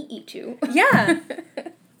let me eat you. Yeah.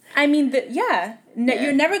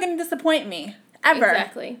 You're never going to disappoint me. Ever.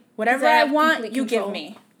 Exactly. Whatever I want, you give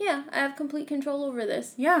me. Yeah, I have complete control over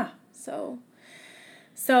this. Yeah. So,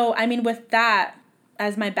 with that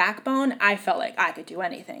as my backbone, I felt like I could do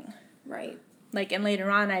anything. Right. And later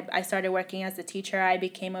on, I started working as a teacher. I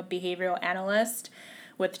became a behavioral analyst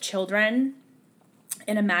with children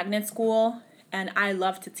in a magnet school. And I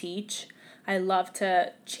love to teach. I love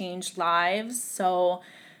to change lives. So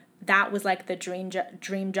that was like the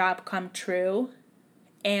dream job come true.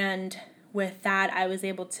 And with that, I was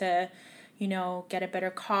able to, get a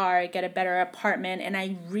better car, get a better apartment. And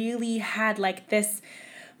I really had like this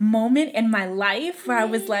moment in my life where I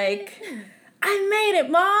was like, I made it,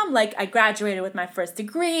 Mom. I graduated with my first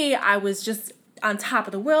degree. I was just on top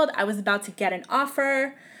of the world. I was about to get an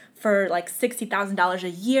offer for $60,000 a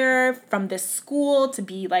year from this school to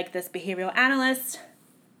be this behavioral analyst.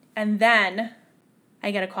 And then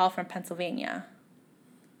I get a call from Pennsylvania.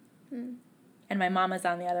 And my mom is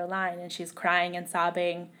on the other line and she's crying and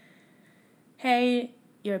sobbing. Hey,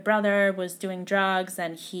 your brother was doing drugs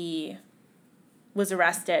and he was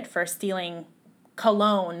arrested for stealing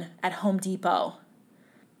cologne at Home Depot.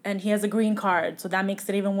 And he has a green card, so that makes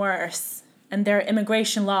it even worse. And there are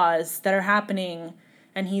immigration laws that are happening,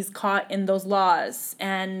 and he's caught in those laws.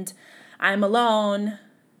 And I'm alone.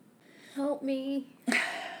 Help me.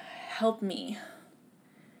 Help me.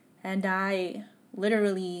 And I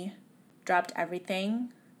literally dropped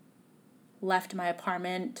everything, left my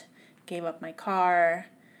apartment, gave up my car,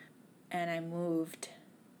 and I moved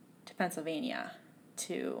to Pennsylvania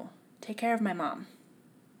to take care of my mom.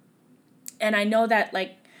 And I know that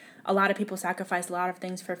a lot of people sacrifice a lot of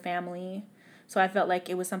things for family. So I felt like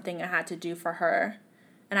it was something I had to do for her.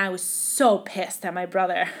 And I was so pissed at my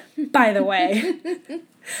brother, by the way.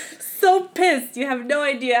 So pissed. You have no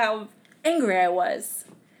idea how angry I was.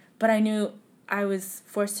 But I knew I was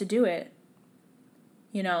forced to do it.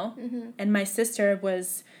 you know? And my sister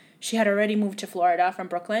she had already moved to Florida from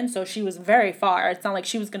Brooklyn, so she was very far. It's not like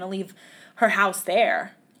she was going to leave her house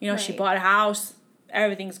there. You know, she bought a house,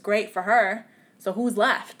 everything's great for her. So who's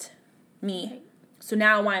left? Me. Right. So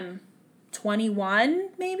now I'm 21,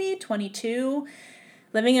 maybe 22,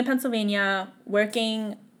 living in Pennsylvania,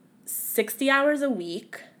 working 60 hours a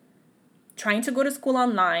week, trying to go to school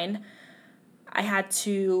online. I had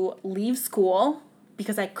to leave school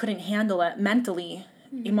because I couldn't handle it mentally,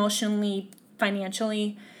 emotionally,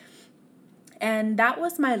 financially. And that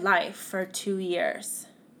was my life for 2 years,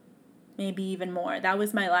 maybe even more. That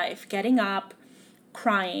was my life. Getting up,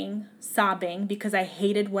 crying, sobbing because I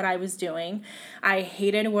hated what I was doing. I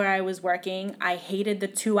hated where I was working. I hated the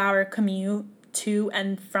 2-hour commute to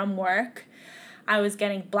and from work. I was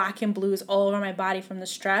getting black and blues all over my body from the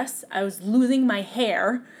stress. I was losing my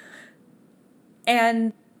hair.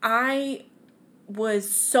 And I was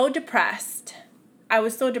so depressed.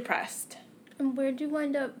 And where'd you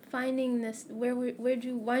wind up finding this? Where'd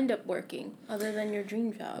you wind up working other than your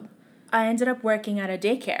dream job? I ended up working at a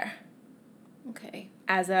daycare. Okay.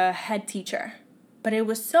 As a head teacher. But it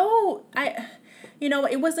was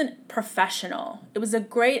it wasn't professional. It was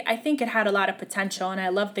I think it had a lot of potential, and I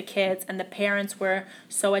loved the kids, and the parents were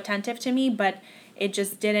so attentive to me, but it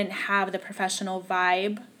just didn't have the professional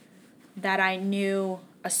vibe that I knew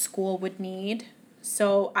a school would need.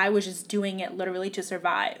 So I was just doing it literally to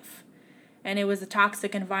survive. And it was a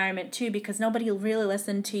toxic environment too, because nobody really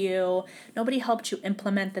listened to you. Nobody helped you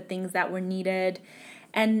implement the things that were needed.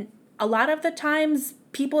 And a lot of the times,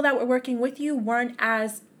 people that were working with you weren't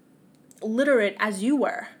as literate as you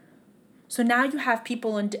were. So now you have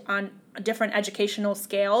people on different educational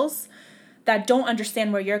scales that don't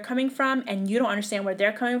understand where you're coming from, and you don't understand where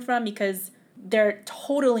they're coming from because they're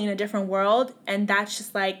totally in a different world, and that's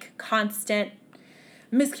just like constant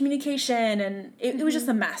miscommunication, and it was just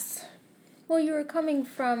a mess. Well, you were coming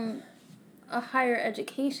from a higher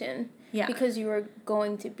education because you were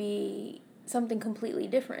going to be something completely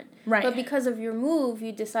different. Right. But because of your move,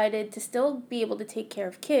 you decided to still be able to take care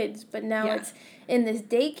of kids, but now it's in this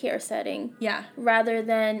daycare setting rather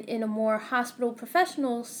than in a more hospital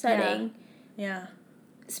professional setting. Yeah.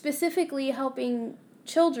 Specifically helping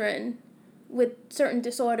children with certain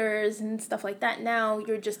disorders and stuff like that. Now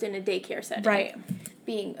you're just in a daycare setting. Right.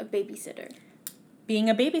 Being a babysitter,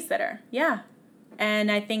 yeah.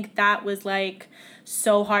 And I think that was like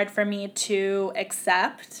so hard for me to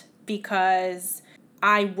accept because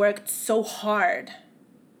I worked so hard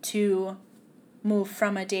to move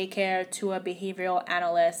from a daycare to a behavioral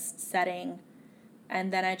analyst setting.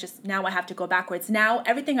 And then now I have to go backwards. Now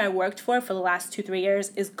everything I worked for the last 2-3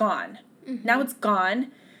 years is gone. Mm-hmm. Now it's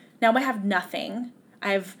gone. Now I have nothing.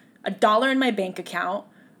 I have $1 in my bank account.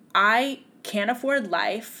 I can't afford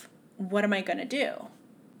life. What am I going to do?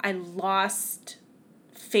 I lost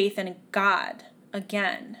faith in God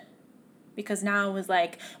again. Because now it was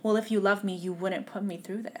like, well, if you love me, you wouldn't put me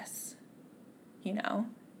through this. You know?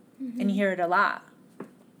 Mm-hmm. And you hear it a lot.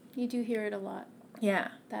 You do hear it a lot. Yeah.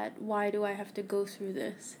 That, why do I have to go through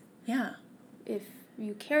this? Yeah. If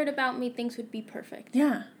you cared about me, things would be perfect.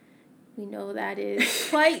 Yeah. We know that is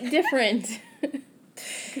quite different.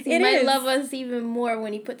 He might love us even more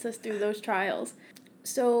when he puts us through those trials.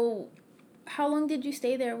 So, how long did you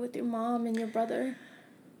stay there with your mom and your brother?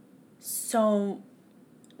 So,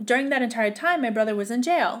 during that entire time, my brother was in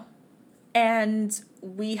jail. And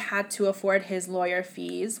we had to afford his lawyer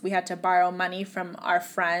fees. We had to borrow money from our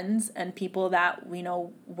friends and people that we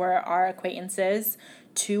know were our acquaintances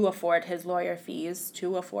to afford his lawyer fees,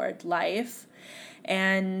 to afford life.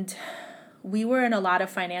 And we were in a lot of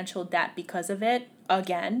financial debt because of it,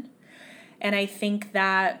 again. And I think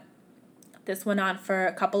that this went on for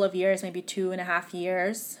a couple of years, maybe 2.5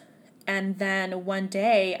 years. And then one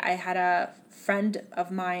day I had a friend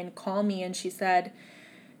of mine call me and she said,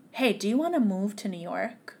 hey, do you want to move to New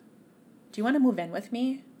York? Do you want to move in with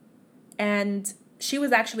me? And she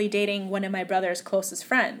was actually dating one of my brother's closest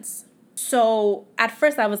friends. So at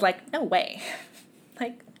first I was like, no way.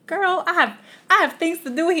 Like, girl, I have things to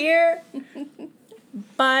do here.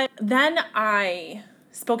 But then I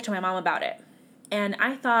spoke to my mom about it. And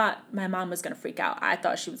I thought my mom was going to freak out. I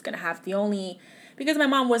thought she was going to have because my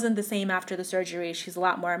mom wasn't the same after the surgery. She's a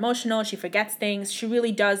lot more emotional. She forgets things. She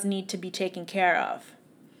really does need to be taken care of.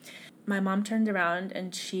 My mom turned around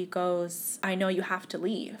and she goes, I know you have to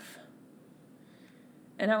leave.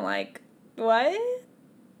 And I'm like, what?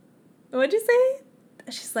 What'd you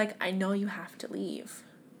say? She's like, I know you have to leave.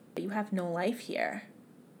 You have no life here.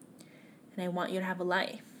 And I want you to have a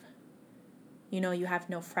life. You know, you have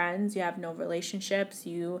no friends. You have no relationships.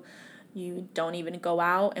 You You don't even go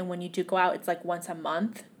out. And when you do go out, it's like once a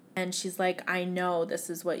month. And she's like, I know this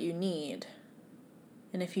is what you need.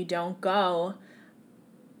 And if you don't go,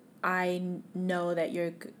 I know that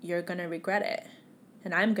you're going to regret it.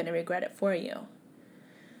 And I'm going to regret it for you.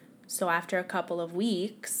 So after a couple of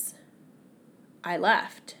weeks, I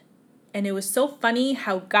left. And it was so funny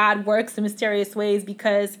how God works in mysterious ways,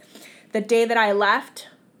 because the day that I left,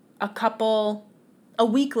 a couple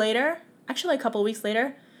weeks later,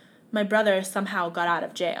 my brother somehow got out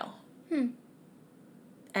of jail.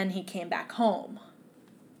 And he came back home.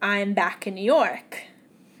 I'm back in New York,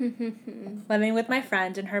 living with my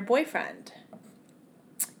friend and her boyfriend.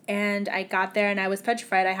 And I got there and I was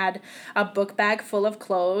petrified. I had a book bag full of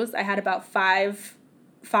clothes. I had about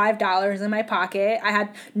 $5 in my pocket. I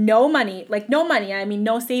had no money. I mean,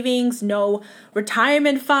 no savings, no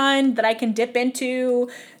retirement fund that I can dip into,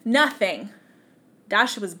 nothing.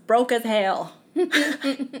 Dasha was broke as hell.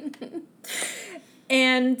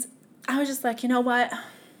 And I was just like, you know what?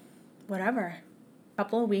 Whatever. A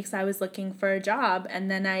couple of weeks I was looking for a job,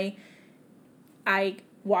 and then I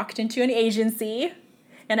walked into an agency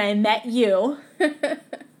and I met you.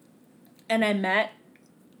 And I met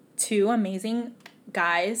two amazing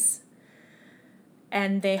guys,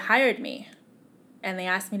 and they hired me, and they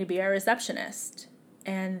asked me to be a receptionist,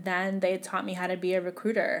 and then they taught me how to be a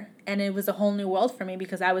recruiter, and it was a whole new world for me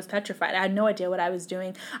because I was petrified. I had no idea what I was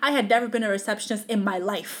doing. I had never been a receptionist in my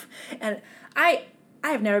life, and I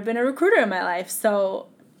have never been a recruiter in my life, so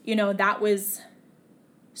that was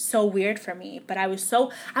so weird for me. But I was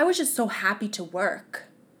just so happy to work.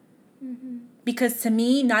 Because to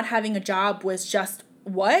me, not having a job was just,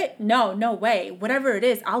 what? No way. Whatever it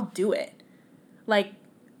is, I'll do it. Like,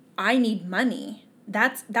 I need money.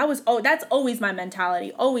 That's always my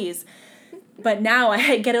mentality, always. But now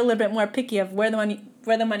I get a little bit more picky of where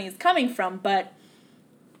the money is coming from. But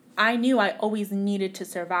I knew I always needed to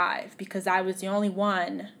survive because I was the only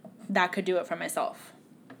one that could do it for myself.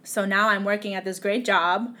 So now I'm working at this great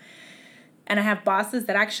job, and I have bosses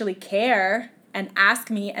that actually care and ask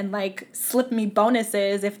me and slip me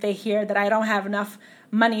bonuses if they hear that I don't have enough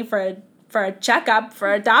money for a checkup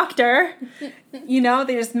for a doctor. They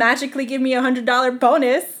just magically give me $100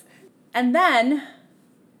 bonus. And then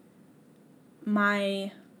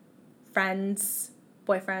my friend's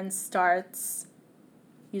boyfriend starts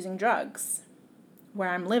using drugs where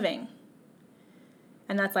I'm living.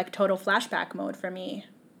 And that's total flashback mode for me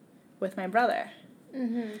with my brother.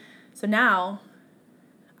 So now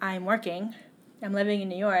I'm working. I'm living in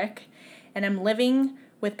New York, and I'm living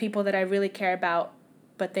with people that I really care about,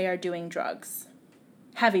 but they are doing drugs.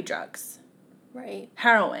 Heavy drugs. Right.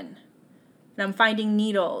 Heroin. And I'm finding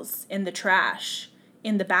needles in the trash,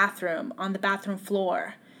 in the bathroom, on the bathroom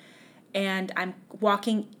floor. And I'm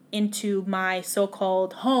walking into my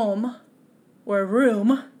so-called home or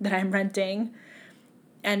room that I'm renting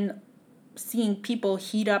and seeing people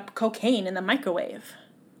heat up cocaine in the microwave.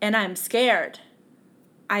 And I'm scared.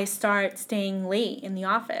 I start staying late in the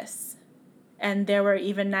office. And there were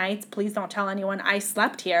even nights, please don't tell anyone, I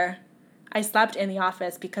slept here. I slept in the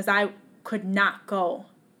office because I could not go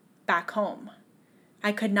back home.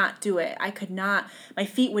 I could not do it. My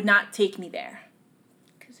feet would not take me there.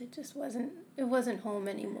 Because it wasn't home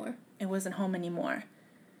anymore. It wasn't home anymore.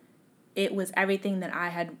 It was everything that I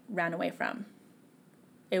had ran away from.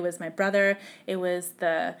 It was my brother. It was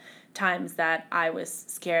the times that I was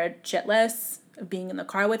scared shitless of being in the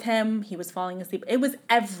car with him. He was falling asleep. It was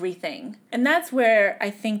everything. And that's where I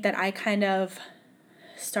think that I kind of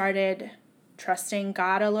started trusting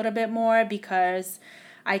God a little bit more, because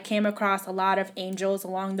I came across a lot of angels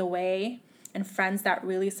along the way and friends that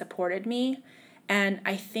really supported me. And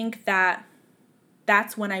I think that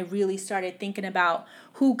that's when I really started thinking about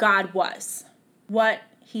who God was, what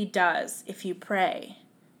he does if you pray,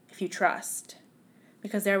 if you trust.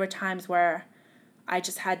 Because there were times where I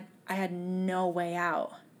had no way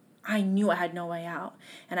out. I knew I had no way out.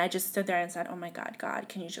 And I just stood there and said, oh my God, God,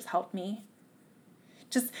 can you just help me?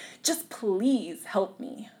 Just please help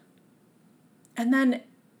me. And then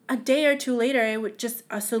a day or two later,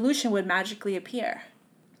 a solution would magically appear.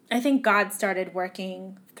 I think God started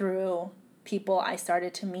working through people I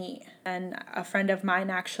started to meet. And a friend of mine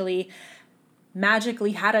actually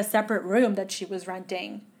magically had a separate room that she was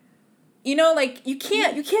renting. You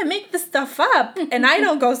can't make this stuff up, and I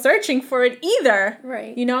don't go searching for it either.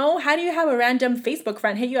 Right. How do you have a random Facebook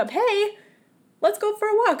friend hit you up? Hey, let's go for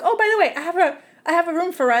a walk. Oh, by the way, I have a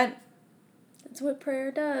room for rent. That's what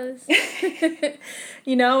prayer does. And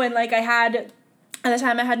I had, at the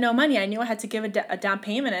time I had no money. I knew I had to give a down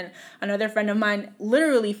payment, and another friend of mine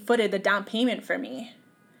literally footed the down payment for me.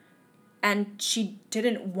 And she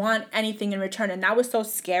didn't want anything in return. And that was so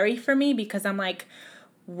scary for me because I'm like,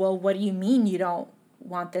 well, what do you mean you don't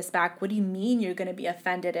want this back? What do you mean you're going to be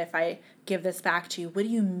offended if I give this back to you? What do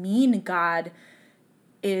you mean God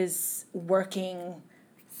is working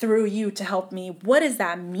through you to help me? What does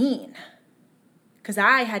that mean? Because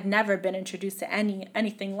I had never been introduced to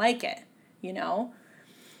anything like it, you know?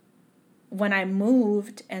 When I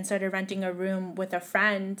moved and started renting a room with a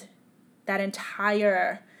friend, that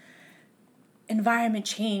entire environment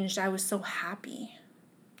changed. I was so happy.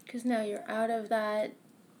 Because now you're out of that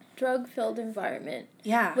drug-filled environment.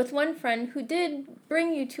 Yeah. With one friend who did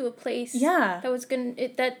bring you to a place Yeah.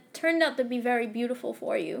 that turned out to be very beautiful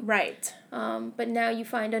for you. Right. But now you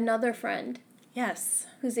find another friend. Yes.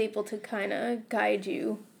 Who's able to kind of guide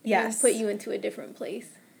you. Yes. And put you into a different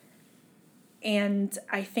place. And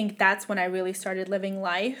I think that's when I really started living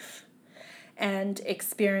life and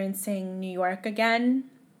experiencing New York again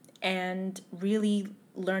and really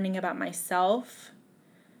learning about myself.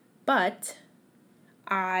 But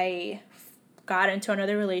I got into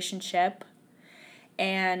another relationship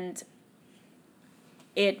and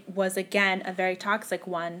it was, again, a very toxic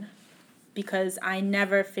one because I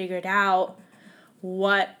never figured out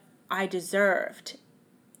what I deserved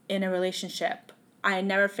in a relationship. I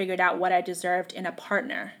never figured out what I deserved in a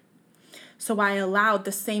partner. So I allowed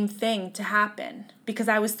the same thing to happen because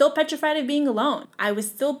I was still petrified of being alone. I was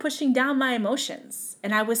still pushing down my emotions.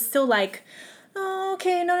 And I was still like, oh,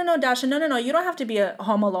 okay, no, Dasha, no. You don't have to be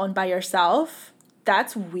home alone by yourself.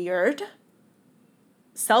 That's weird.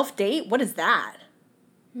 Self-date? What is that?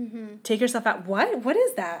 Mm-hmm. Take yourself out. What? What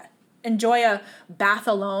is that? Enjoy a bath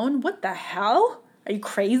alone? What the hell? Are you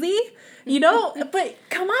crazy? You know, but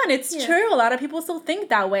come on, it's true. A lot of people still think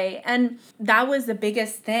that way. And that was the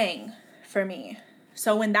biggest thing for me.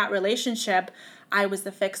 So in that relationship, I was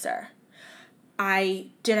the fixer. I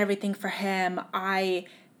did everything for him. I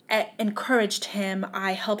encouraged him.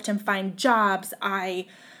 I helped him find jobs. I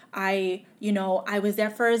was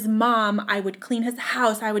there for his mom. I would clean his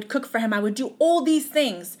house. I would cook for him. I would do all these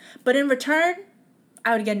things. But in return,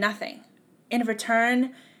 I would get nothing. In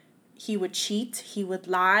return, he would cheat. He would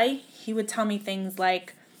lie. He would tell me things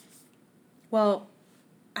like, well,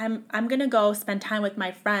 I'm going to go spend time with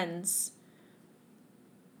my friends.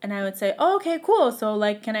 And I would say, oh, okay, cool. So,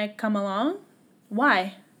 like, can I come along?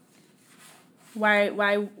 Why?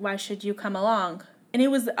 Why should you come along? And it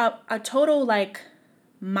was a total, like,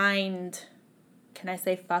 mind... Can I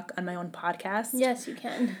say fuck on my own podcast? Yes, you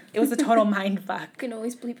can. It was a total mind fuck. You can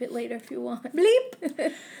always bleep it later if you want.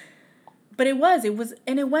 Bleep! But it was,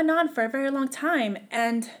 and it went on for a very long time.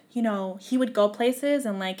 And, he would go places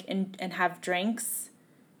and, like, and have drinks,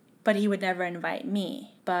 but he would never invite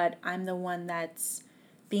me. But I'm the one that's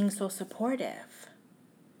being so supportive.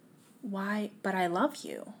 Why? But I love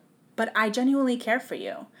you. But I genuinely care for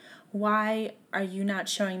you. Why are you not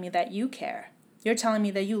showing me that you care? You're telling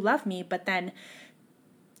me that you love me, but then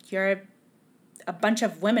a bunch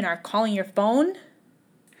of women are calling your phone?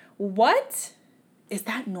 What? Is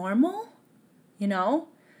that normal?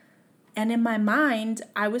 And in my mind,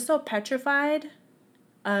 I was so petrified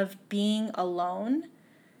of being alone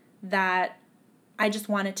that I just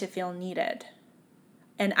wanted to feel needed.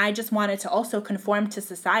 And I just wanted to also conform to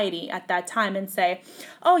society at that time and say,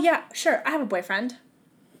 oh yeah, sure, I have a boyfriend.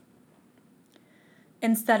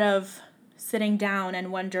 Instead of sitting down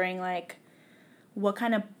and wondering, like, what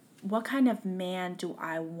kind of man do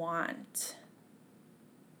I want?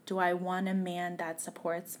 Do I want a man that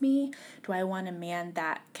supports me? Do I want a man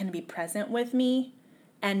that can be present with me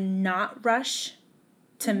and not rush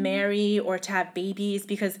to marry or to have babies?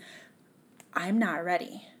 Because I'm not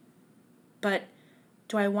ready. But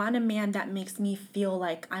do I want a man that makes me feel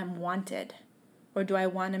like I'm wanted? Or do I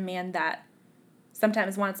want a man that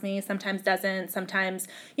sometimes wants me, sometimes doesn't, sometimes,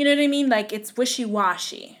 you know what I mean? Like, it's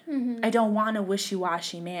wishy-washy. Mm-hmm. I don't want a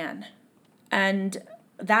wishy-washy man. And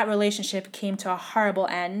that relationship came to a horrible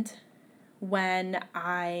end when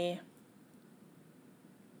I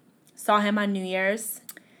saw him on New Year's.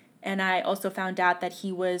 And I also found out that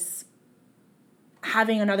he was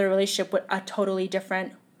having another relationship with a totally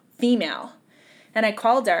different female. And I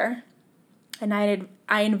called her and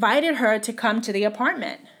I invited her to come to the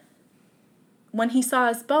apartment. When he saw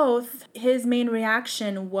us both, his main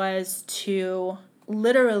reaction was to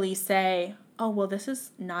literally say, oh, well, this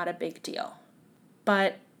is not a big deal.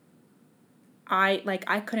 But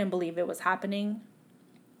I couldn't believe it was happening.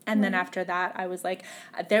 And then after that, I was like,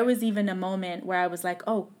 there was even a moment where I was like,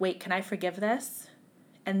 oh, wait, can I forgive this?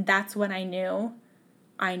 And that's when I knew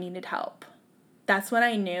I needed help. That's when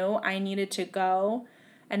I knew I needed to go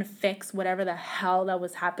and fix whatever the hell that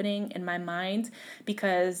was happening in my mind,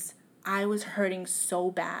 because I was hurting so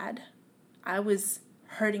bad. I was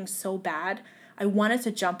hurting so bad. I wanted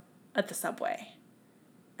to jump at the subway.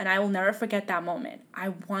 And I will never forget that moment. I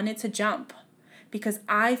wanted to jump because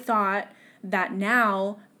I thought that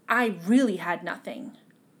now I really had nothing.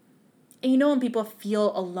 And you know when people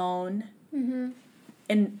feel alone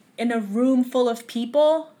in a room full of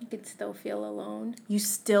people, You could still feel alone. you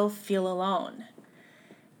still feel alone.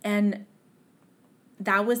 And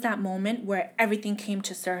that was that moment where everything came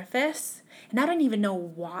to surface. And I don't even know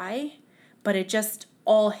why, but it just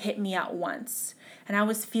all hit me at once. And I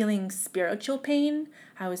was feeling spiritual pain.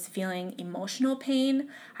 I was feeling emotional pain.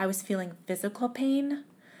 I was feeling physical pain.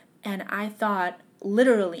 And I thought,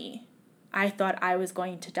 literally, I thought I was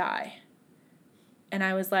going to die. And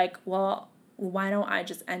I was like, well, why don't I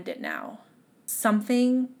just end it now?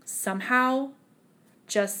 Something, somehow,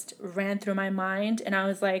 just ran through my mind. And I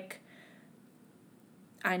was like,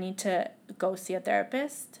 I need to go see a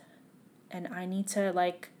therapist. And I need to,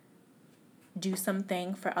 like, do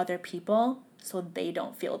something for other people so they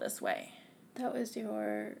don't feel this way. That was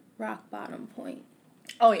your rock bottom point.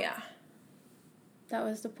 Oh, yeah. That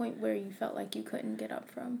was the point where you felt like you couldn't get up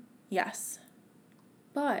from. Yes.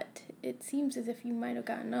 But it seems as if you might have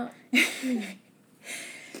gotten up.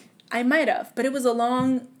 I might have, but it was a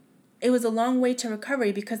long way to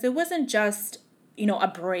recovery because it wasn't just, a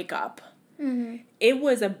breakup. It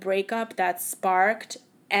was a breakup that sparked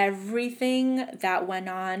everything that went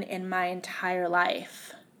on in my entire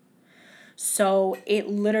life. So it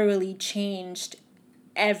literally changed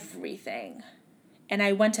everything. And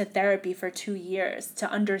I went to therapy for 2 years to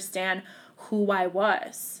understand who I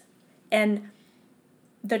was. And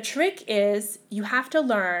the trick is you have to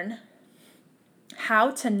learn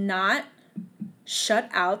how to not shut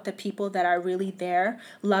out the people that are really there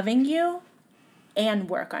loving you and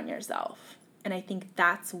work on yourself. And I think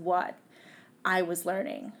that's what I was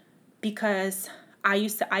learning because I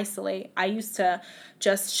used to isolate. I used to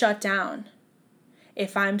just shut down.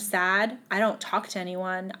 If I'm sad, I don't talk to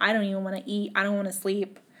anyone. I don't even want to eat. I don't want to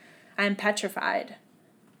sleep. I'm petrified.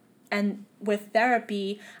 And with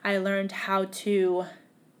therapy, I learned how to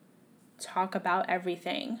talk about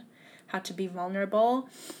everything, how to be vulnerable.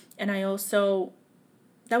 And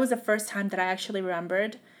that was the first time that I actually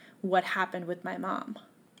remembered what happened with my mom.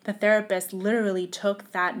 The therapist literally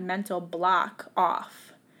took that mental block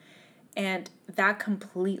off. And that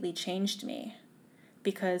completely changed me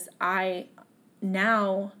because I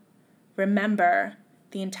now remember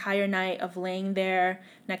the entire night of laying there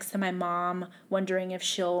next to my mom, wondering if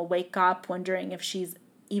she'll wake up, wondering if she's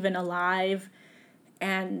even alive.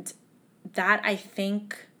 And that, I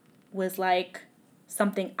think, was like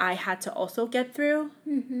something I had to also get through.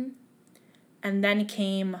 And then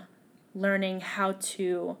came learning how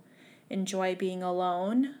to enjoy being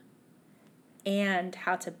alone and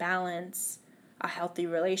how to balance a healthy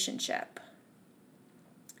relationship.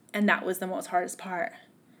 And that was the most hardest part.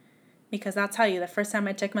 Because I'll tell you, the first time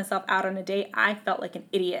I took myself out on a date, I felt like an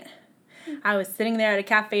idiot. I was sitting there at a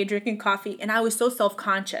cafe drinking coffee, and I was so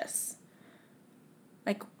self-conscious.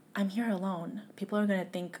 Like, I'm here alone. People are going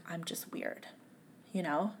to think I'm just weird,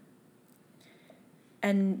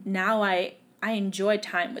 And now I enjoy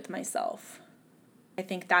time with myself. I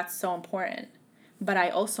think that's so important. But I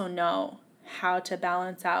also know how to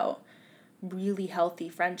balance out really healthy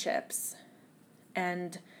friendships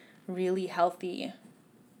and really healthy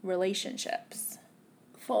relationships.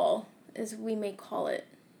 Fall, as we may call it.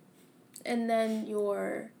 And then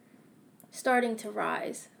you're starting to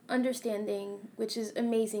rise, understanding, which is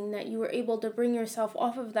amazing that you were able to bring yourself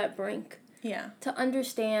off of that brink. Yeah. To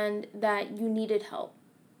understand that you needed help.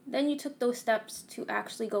 Then you took those steps to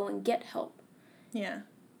actually go and get help. Yeah.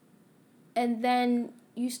 And then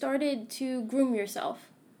you started to groom yourself,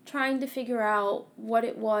 trying to figure out what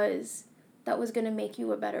it was that was going to make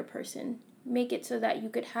you a better person. Make it so that you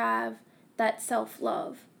could have that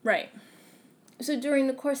self-love. Right. So during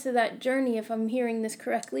the course of that journey, if I'm hearing this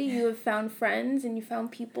correctly, you have found friends and you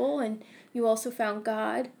found people and you also found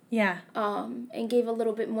God. Yeah. And gave a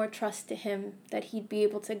little bit more trust to him that he'd be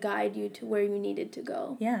able to guide you to where you needed to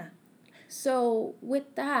go. Yeah. So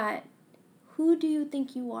with that, who do you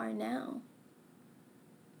think you are now?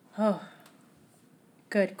 Oh,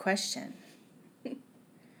 good question.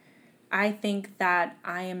 I think that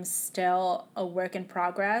I am still a work in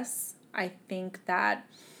progress. I think that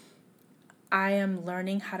I am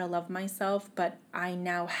learning how to love myself, but I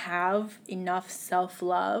now have enough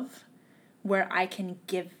self-love where I can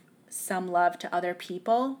give some love to other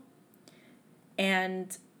people.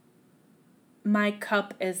 And my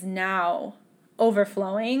cup is now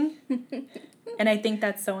overflowing. And I think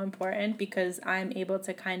that's so important because I'm able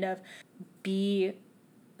to kind of be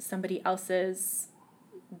somebody else's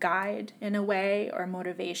guide in a way or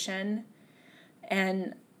motivation.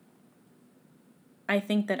 And I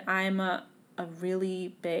think that I'm a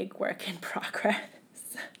really big work in progress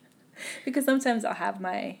because sometimes I'll have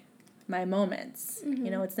my moments. Mm-hmm.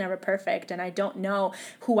 You know, it's never perfect, and I don't know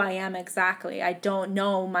who I am exactly. I don't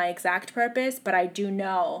know my exact purpose, but I do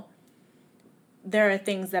know there are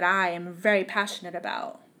things that I am very passionate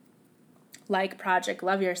about, like Project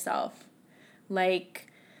Love Yourself,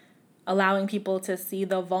 like allowing people to see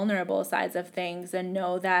the vulnerable sides of things and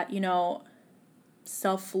know that, you know,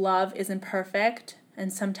 self-love isn't perfect,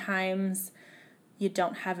 and sometimes you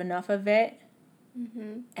don't have enough of it.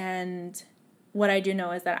 Mm-hmm. And what I do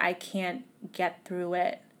know is that I can't get through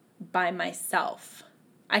it by myself.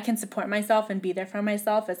 I can support myself and be there for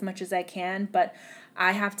myself as much as I can, but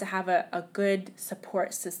I have to have a good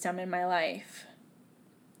support system in my life.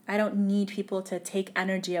 I don't need people to take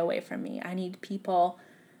energy away from me. I need people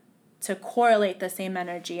to correlate the same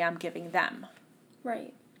energy I'm giving them.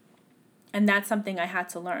 Right. And that's something I had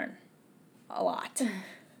to learn a lot.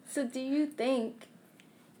 So do you think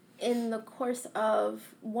in the course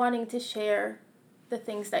of wanting to share the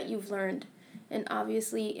things that you've learned, and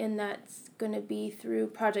obviously in that's going to be through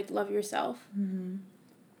Project Love Yourself, Mm-hmm.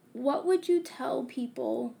 what would you tell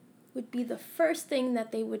people would be the first thing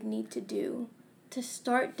that they would need to do to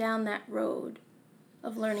start down that road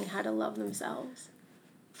of learning how to love themselves?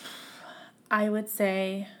 I would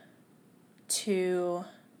say to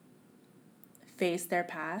face their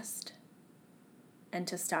past and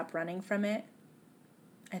to stop running from it.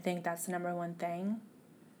 I think that's the number one thing.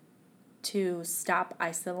 To stop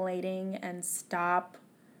isolating and stop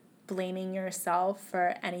blaming yourself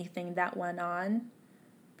for anything that went on.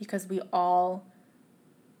 Because we all,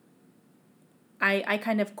 I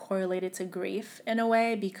kind of correlate it to grief in a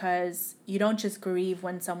way, because you don't just grieve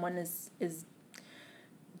when someone is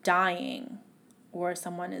dying or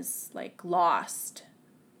someone is like lost.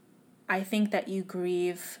 I think that you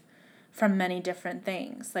grieve from many different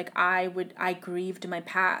things. Like I grieved my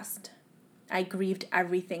past. I grieved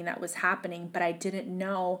everything that was happening, but I didn't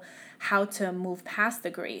know how to move past the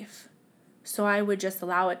grief. So I would just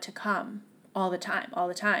allow it to come all the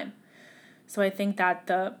time. So I think that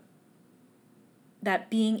that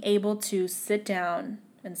being able to sit down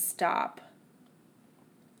and stop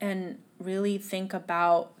and really think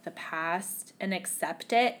about the past and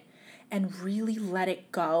accept it and really let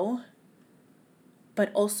it go,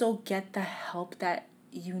 but also get the help that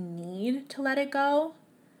you need to let it go,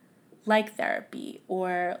 like therapy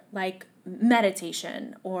or like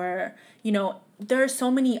meditation, or, you know, there are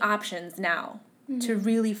so many options now to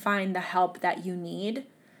really find the help that you need.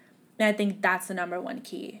 And I think that's the number one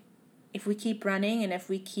key. If we keep running and if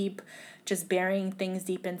we keep just burying things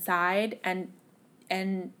deep inside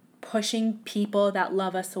and pushing people that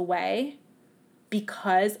love us away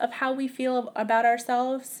because of how we feel about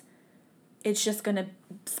ourselves, it's just going to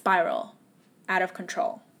spiral out of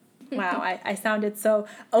control. Wow, I sounded so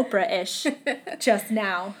Oprah-ish just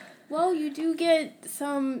now. Well, you do get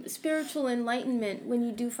some spiritual enlightenment when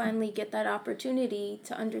you do finally get that opportunity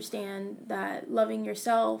to understand that loving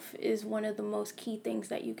yourself is one of the most key things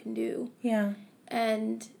that you can do. Yeah.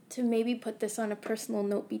 And to maybe put this on a personal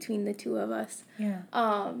note between the two of us. Yeah.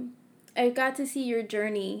 I got to see your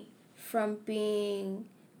journey from being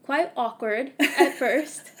quite awkward at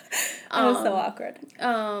first. I was so awkward.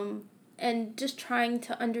 And just trying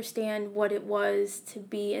to understand what it was to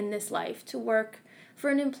be in this life, to work for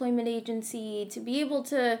an employment agency, to be able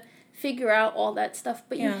to figure out all that stuff.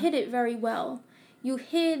 But you hid it very well. You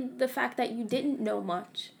hid the fact that you didn't know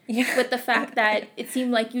much with the fact that it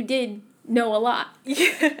seemed like you did know a lot.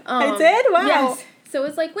 I did? Wow. Yes. So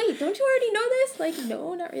it's like, wait, don't you already know this? Like,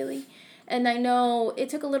 no, not really. And I know it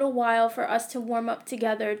took a little while for us to warm up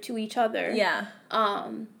together to each other. Yeah.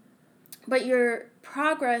 But your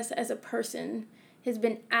progress as a person has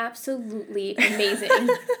been absolutely amazing.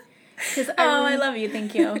 I love you.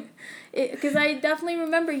 Thank you. Because I definitely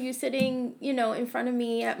remember you sitting, in front of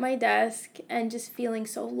me at my desk and just feeling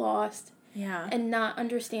so lost. Yeah. And not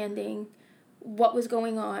understanding what was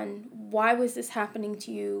going on. Why was this happening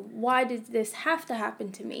to you? Why did this have to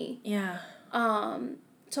happen to me? Yeah.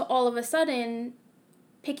 To all of a sudden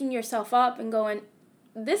picking yourself up and going,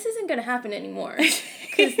 this isn't going to happen anymore.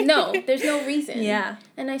 Because no, there's no reason. Yeah.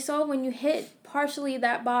 And I saw when you hit partially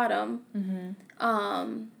that bottom,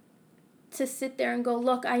 to sit there and go,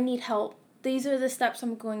 look, I need help. These are the steps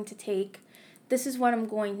I'm going to take. This is what I'm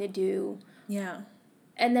going to do. Yeah.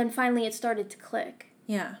 And then finally it started to click.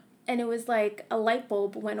 Yeah. And it was like a light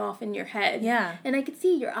bulb went off in your head. Yeah. And I could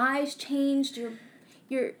see your eyes changed.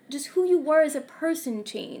 your just who you were as a person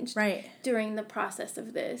changed Right. during the process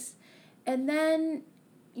of this. And then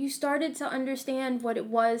you started to understand what it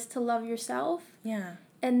was to love yourself. Yeah.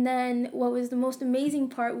 And then what was the most amazing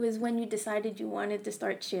part was when you decided you wanted to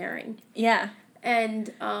start sharing. Yeah.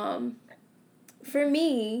 And for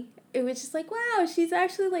me, it was just like, wow, she's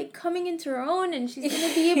actually like coming into her own and she's going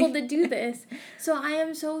to be able to do this. So I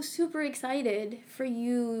am so super excited for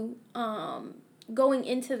you going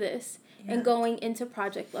into this and going into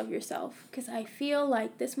Project Love Yourself, because I feel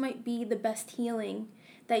like this might be the best healing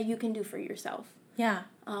that you can do for yourself. Yeah,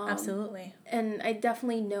 absolutely. And I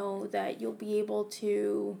definitely know that you'll be able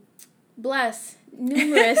to bless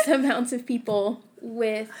numerous amounts of people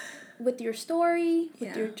with your story,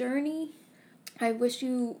 with your journey. I wish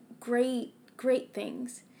you great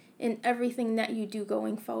things in everything that you do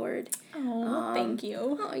going forward. Oh, thank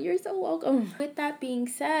you. Oh, you're so welcome. With that being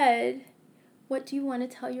said, what do you want to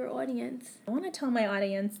tell your audience? I want to tell my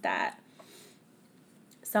audience that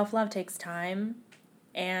self-love takes time,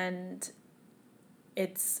 and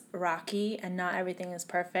it's rocky, and not everything is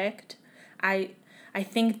perfect. I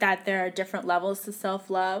think that there are different levels to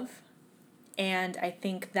self-love, and I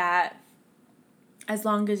think that as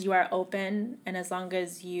long as you are open and as long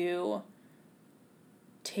as you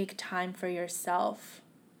take time for yourself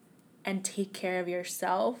and take care of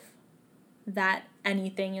yourself, that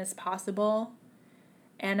anything is possible.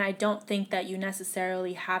 And I don't think that you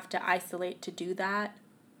necessarily have to isolate to do that.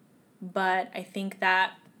 But I think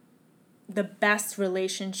that the best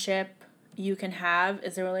relationship you can have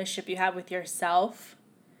is a relationship you have with yourself.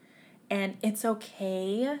 And it's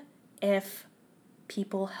okay if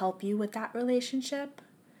people help you with that relationship,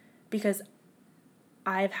 because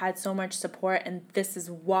I've had so much support, and this is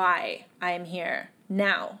why I am here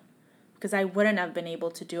now, because I wouldn't have been able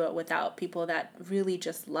to do it without people that really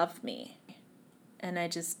just love me. And I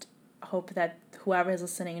just hope that whoever is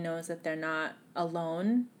listening knows that they're not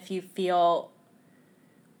alone. If you feel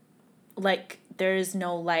like there is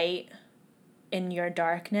no light in your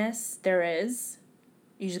darkness, there is.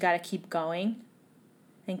 You just got to keep going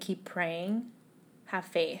and keep praying. Have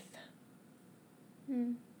faith.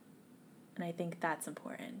 And I think that's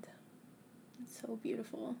important. It's so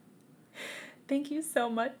beautiful. Thank you so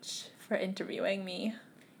much for interviewing me.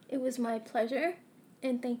 It was my pleasure,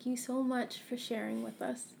 and thank you so much for sharing with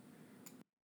us.